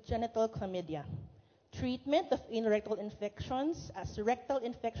with genital chlamydia. Treatment of anorectal infections as rectal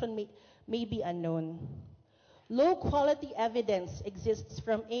infection may be unknown. Low quality evidence exists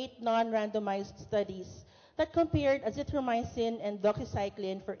from 8 non-randomized studies that compared azithromycin and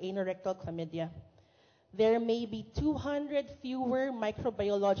doxycycline for anorectal chlamydia. There may be 200 fewer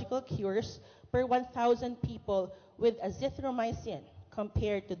microbiological cures per 1,000 people with azithromycin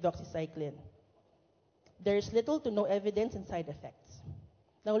compared to doxycycline. There is little to no evidence in side effects.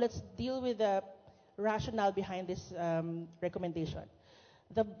 Now let's deal with the rationale behind this recommendation.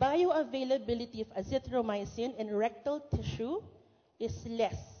 The bioavailability of azithromycin in rectal tissue is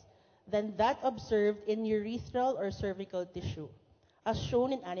less than that observed in urethral or cervical tissue, as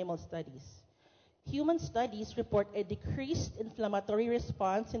shown in animal studies. Human studies report a decreased inflammatory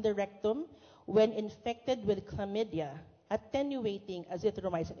response in the rectum when infected with chlamydia, attenuating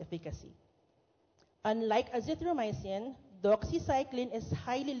azithromycin efficacy. Unlike azithromycin, doxycycline is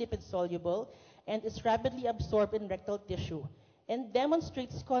highly lipid soluble and is rapidly absorbed in rectal tissue and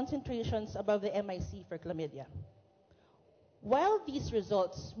demonstrates concentrations above the MIC for chlamydia. While these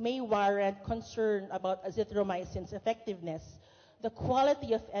results may warrant concern about azithromycin's effectiveness, the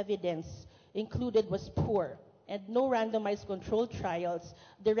quality of evidence included was poor, and no randomized controlled trials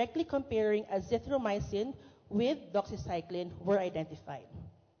directly comparing azithromycin with doxycycline were identified.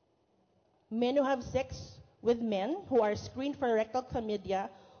 Men who have sex with men who are screened for rectal chlamydia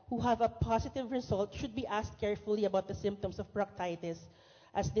who have a positive result should be asked carefully about the symptoms of proctitis,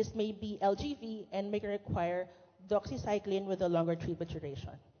 as this may be LGV and may require doxycycline with a longer treatment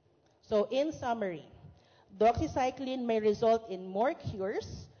duration. So in summary, doxycycline may result in more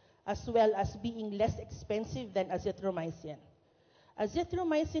cures as well as being less expensive than azithromycin.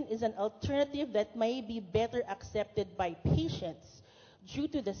 Azithromycin is an alternative that may be better accepted by patients due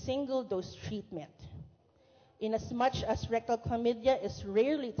to the single-dose treatment. Inasmuch as rectal chlamydia is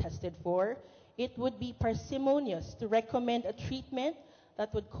rarely tested for, it would be parsimonious to recommend a treatment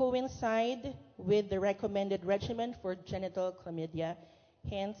that would coincide with the recommended regimen for genital chlamydia,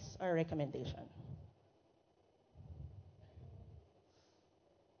 hence our recommendation.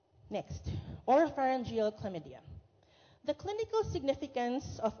 Next, oropharyngeal chlamydia. The clinical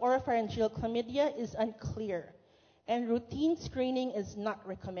significance of oropharyngeal chlamydia is unclear, and routine screening is not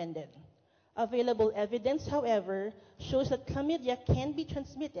recommended. Available evidence, however, shows that chlamydia can be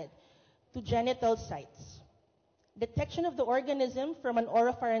transmitted to genital sites. Detection of the organism from an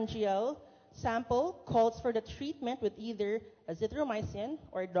oropharyngeal sample calls for the treatment with either azithromycin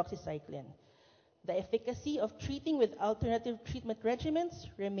or doxycycline. The efficacy of treating with alternative treatment regimens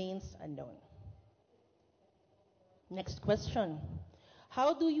remains unknown. Next question.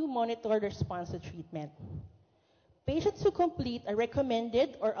 How do you monitor the response to treatment? Patients who complete a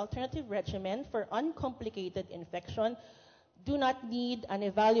recommended or alternative regimen for uncomplicated infection do not need an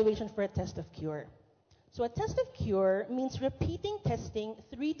evaluation for a test of cure. So a test of cure means repeating testing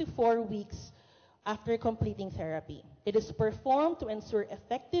 3 to 4 weeks after completing therapy. It is performed to ensure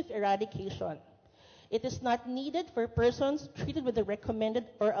effective eradication. It is not needed for persons treated with a recommended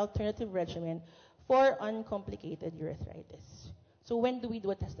or alternative regimen for uncomplicated urethritis. So when do we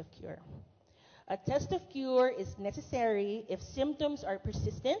do a test of cure? A test of cure is necessary if symptoms are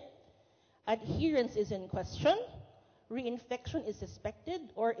persistent, adherence is in question, reinfection is suspected,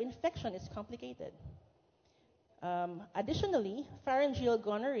 or infection is complicated. Additionally, pharyngeal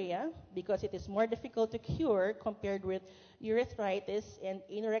gonorrhea, because it is more difficult to cure compared with urethritis and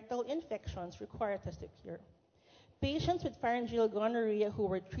anorectal infections, require a test of cure. Patients with pharyngeal gonorrhea who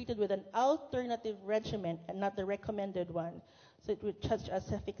were treated with an alternative regimen and not the recommended one, such as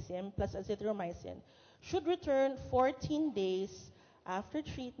cefixime plus azithromycin, should return 14 days after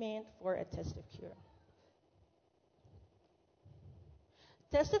treatment for a test of cure.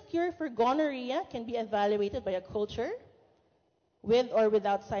 Test of cure for gonorrhea can be evaluated by a culture with or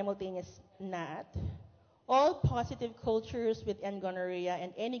without simultaneous NAT. All positive cultures with N-gonorrhea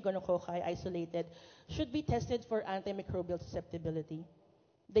and any gonococci isolated should be tested for antimicrobial susceptibility.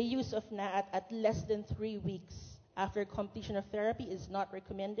 The use of NAT at less than 3 weeks after completion of therapy is not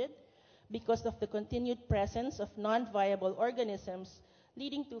recommended because of the continued presence of non-viable organisms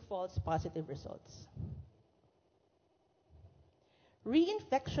leading to false positive results.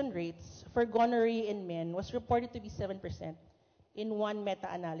 Reinfection rates for gonorrhea in men was reported to be 7% in one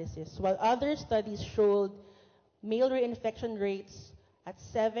meta-analysis, while other studies showed male reinfection rates at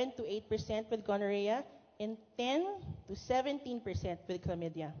 7 to 8% with gonorrhea and 10 to 17% with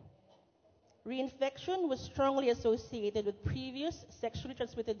chlamydia. Reinfection was strongly associated with previous sexually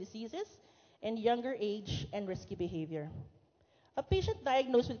transmitted diseases and younger age and risky behavior. A patient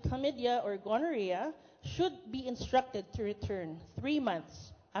diagnosed with chlamydia or gonorrhea should be instructed to return 3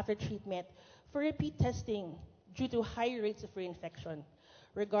 months after treatment for repeat testing due to high rates of reinfection,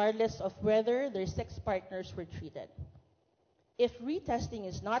 regardless of whether their sex partners were treated. If retesting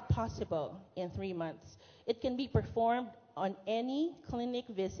is not possible in 3 months, it can be performed on any clinic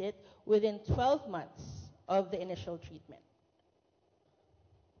visit within 12 months of the initial treatment.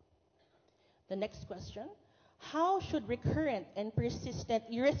 The next question, how should recurrent and persistent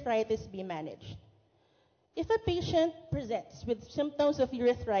urethritis be managed? If a patient presents with symptoms of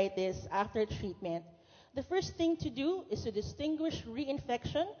urethritis after treatment, the first thing to do is to distinguish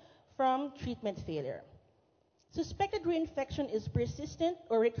reinfection from treatment failure. Suspected reinfection is persistent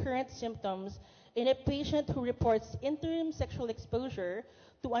or recurrent symptoms in a patient who reports interim sexual exposure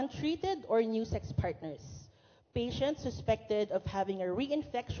to untreated or new sex partners. Patients suspected of having a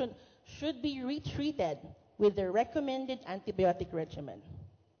reinfection should be retreated with the recommended antibiotic regimen.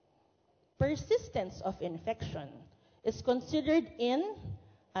 Persistence of infection is considered in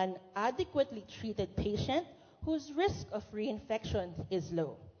an adequately treated patient whose risk of reinfection is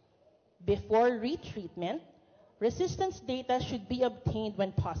low. Before retreatment, resistance data should be obtained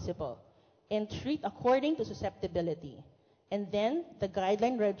when possible and treat according to susceptibility. And then the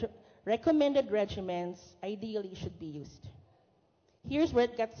guideline recommended regimens ideally should be used. Here's where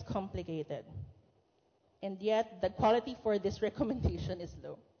it gets complicated. And yet the quality for this recommendation is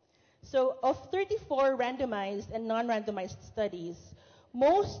low. So of 34 randomized and non-randomized studies,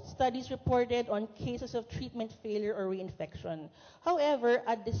 most studies reported on cases of treatment failure or reinfection. However,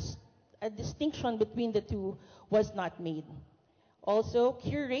 a distinction between the two was not made. Also,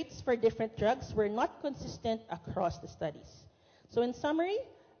 cure rates for different drugs were not consistent across the studies. So in summary,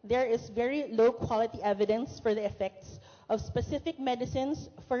 there is very low quality evidence for the effects of specific medicines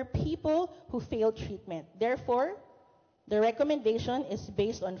for people who failed treatment. Therefore, the recommendation is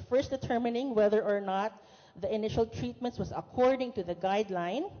based on first determining whether or not the initial treatments was according to the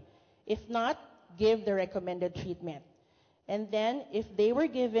guideline. If not, give the recommended treatment. And then, if they were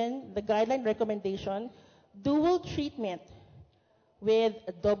given the guideline recommendation, dual treatment with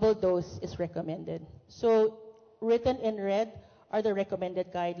a double dose is recommended. So, written in red are the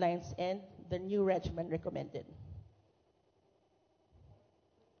recommended guidelines and the new regimen recommended.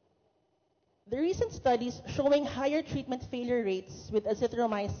 The recent studies showing higher treatment failure rates with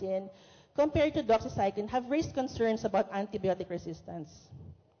azithromycin compared to doxycycline have raised concerns about antibiotic resistance.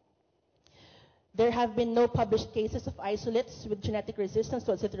 There have been no published cases of isolates with genetic resistance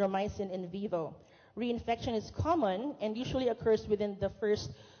to azithromycin in vivo. Reinfection is common and usually occurs within the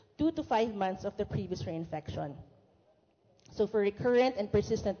first 2 to 5 months of the previous reinfection. So for recurrent and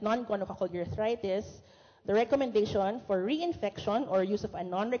persistent non-gonococcal urethritis, the recommendation for reinfection or use of a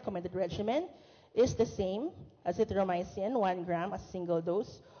non-recommended regimen is the same: azithromycin 1 gram as single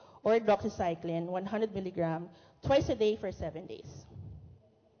dose, or doxycycline 100 milligram twice a day for 7 days.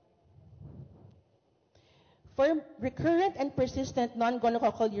 For recurrent and persistent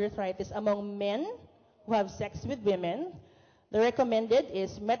non-gonococcal urethritis among men who have sex with women, the recommended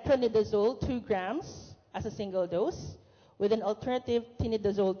is metronidazole 2 grams as a single dose, with an alternative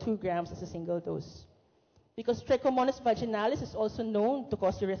tinidazole 2 grams as a single dose. Because Trichomonas vaginalis is also known to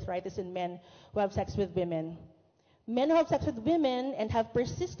cause urethritis in men who have sex with women. Men who have sex with women and have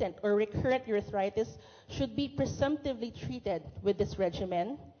persistent or recurrent urethritis should be presumptively treated with this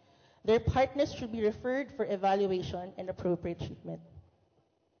regimen. Their partners should be referred for evaluation and appropriate treatment.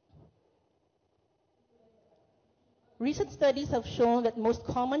 Recent studies have shown that most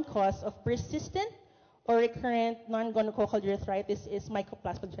common cause of persistent or recurrent non-gonococcal urethritis is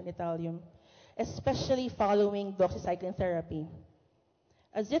Mycoplasma genitalium, especially following doxycycline therapy.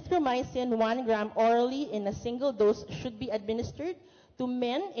 Azithromycin 1 gram orally in a single dose should be administered to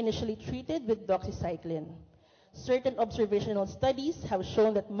men initially treated with doxycycline. Certain observational studies have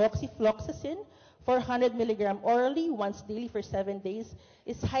shown that moxifloxacin 400 milligram orally once daily for 7 days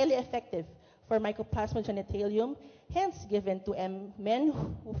is highly effective for Mycoplasma genitalium, hence given to men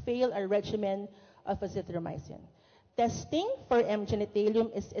who fail a regimen of azithromycin. Testing for M.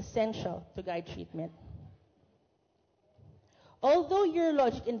 genitalium is essential to guide treatment. Although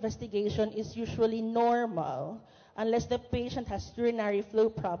urologic investigation is usually normal, unless the patient has urinary flow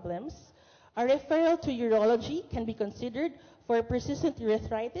problems, a referral to urology can be considered for persistent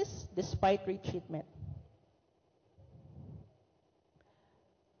urethritis despite retreatment.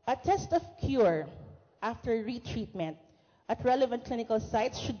 A test of cure after retreatment at relevant clinical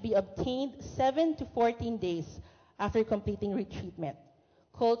sites should be obtained 7 to 14 days after completing retreatment.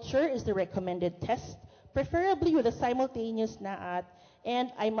 Culture is the recommended test, preferably with a simultaneous NAAT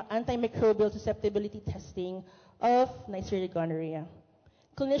and antimicrobial susceptibility testing of Neisseria gonorrhea.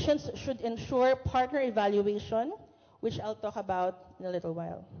 Clinicians should ensure partner evaluation, which I'll talk about in a little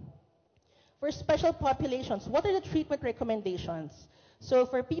while. For special populations, what are the treatment recommendations? So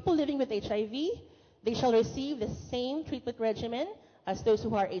for people living with HIV, they shall receive the same treatment regimen as those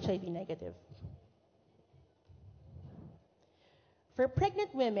who are HIV negative. For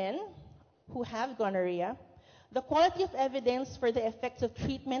pregnant women who have gonorrhea, the quality of evidence for the effects of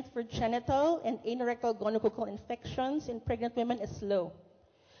treatment for genital and anorectal gonococcal infections in pregnant women is low.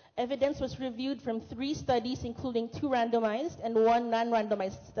 Evidence was reviewed from 3 studies, including 2 randomized and 1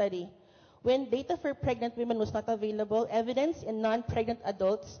 non-randomized study. When data for pregnant women was not available, evidence in non-pregnant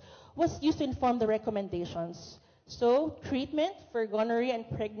adults was used to inform the recommendations. So treatment for gonorrhea and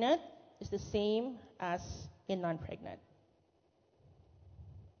pregnant is the same as in non-pregnant.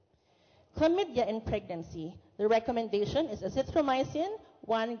 Chlamydia in pregnancy. The recommendation is azithromycin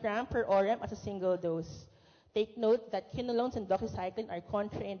 1 gram per ORM as a single dose. Take note that quinolones and doxycycline are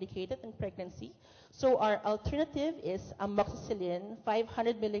contraindicated in pregnancy, so our alternative is amoxicillin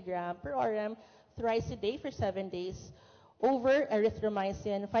 500 milligram per ORM thrice a day for 7 days over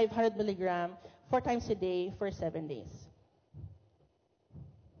erythromycin 500 milligram 4 times a day for 7 days.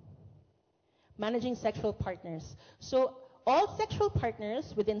 Managing sexual partners. So all sexual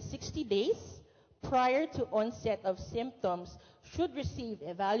partners within 60 days prior to onset of symptoms should receive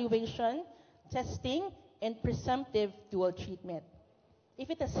evaluation, testing, and presumptive dual treatment.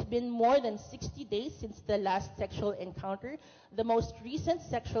 If it has been more than 60 days since the last sexual encounter, the most recent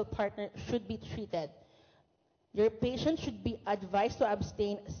sexual partner should be treated. Your patient should be advised to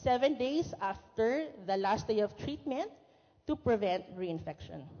abstain 7 days after the last day of treatment to prevent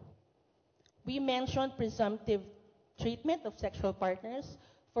reinfection. We mentioned presumptive treatment of sexual partners.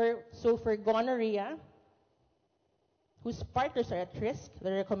 For gonorrhea, whose partners are at risk,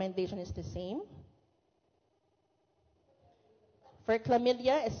 the recommendation is the same. For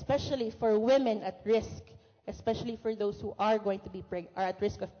chlamydia, especially for women at risk, especially for those who are going to be are at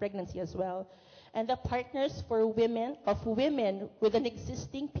risk of pregnancy as well. And the partners for women with an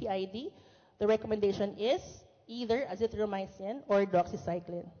existing PID, the recommendation is either azithromycin or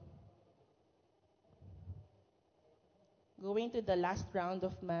doxycycline. Going to the last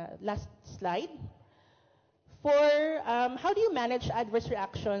slide. For how do you manage adverse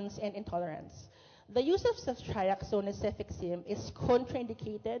reactions and intolerance? The use of ceftriaxone and cefixime is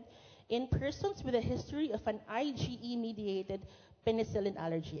contraindicated in persons with a history of an IgE-mediated penicillin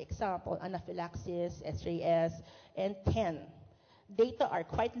allergy. Example, anaphylaxis, SJS, and 10. Data are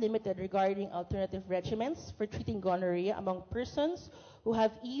quite limited regarding alternative regimens for treating gonorrhea among persons who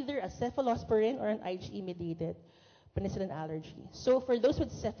have either a cephalosporin or an IgE-mediated penicillin allergy. So for those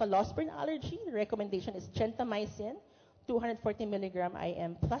with cephalosporin allergy, the recommendation is gentamicin, 240 milligram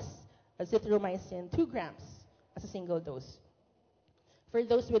IM plus azithromycin, 2 grams as a single dose. For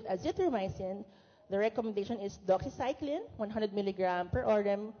those with azithromycin, the recommendation is doxycycline, 100 milligram per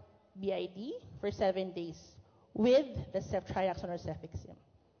RM BID for 7 days with the ceftriaxone or cefixime.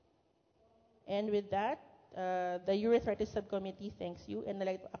 And with that, the urethritis subcommittee thanks you, and I'd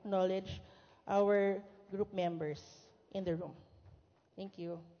like to acknowledge our group members in the room. Thank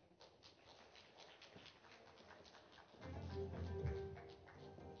you.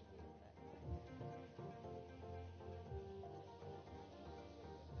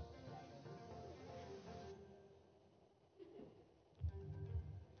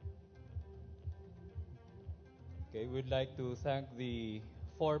 Okay, we'd like to thank the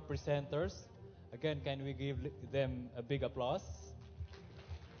 4 presenters. Again, can we give them a big applause?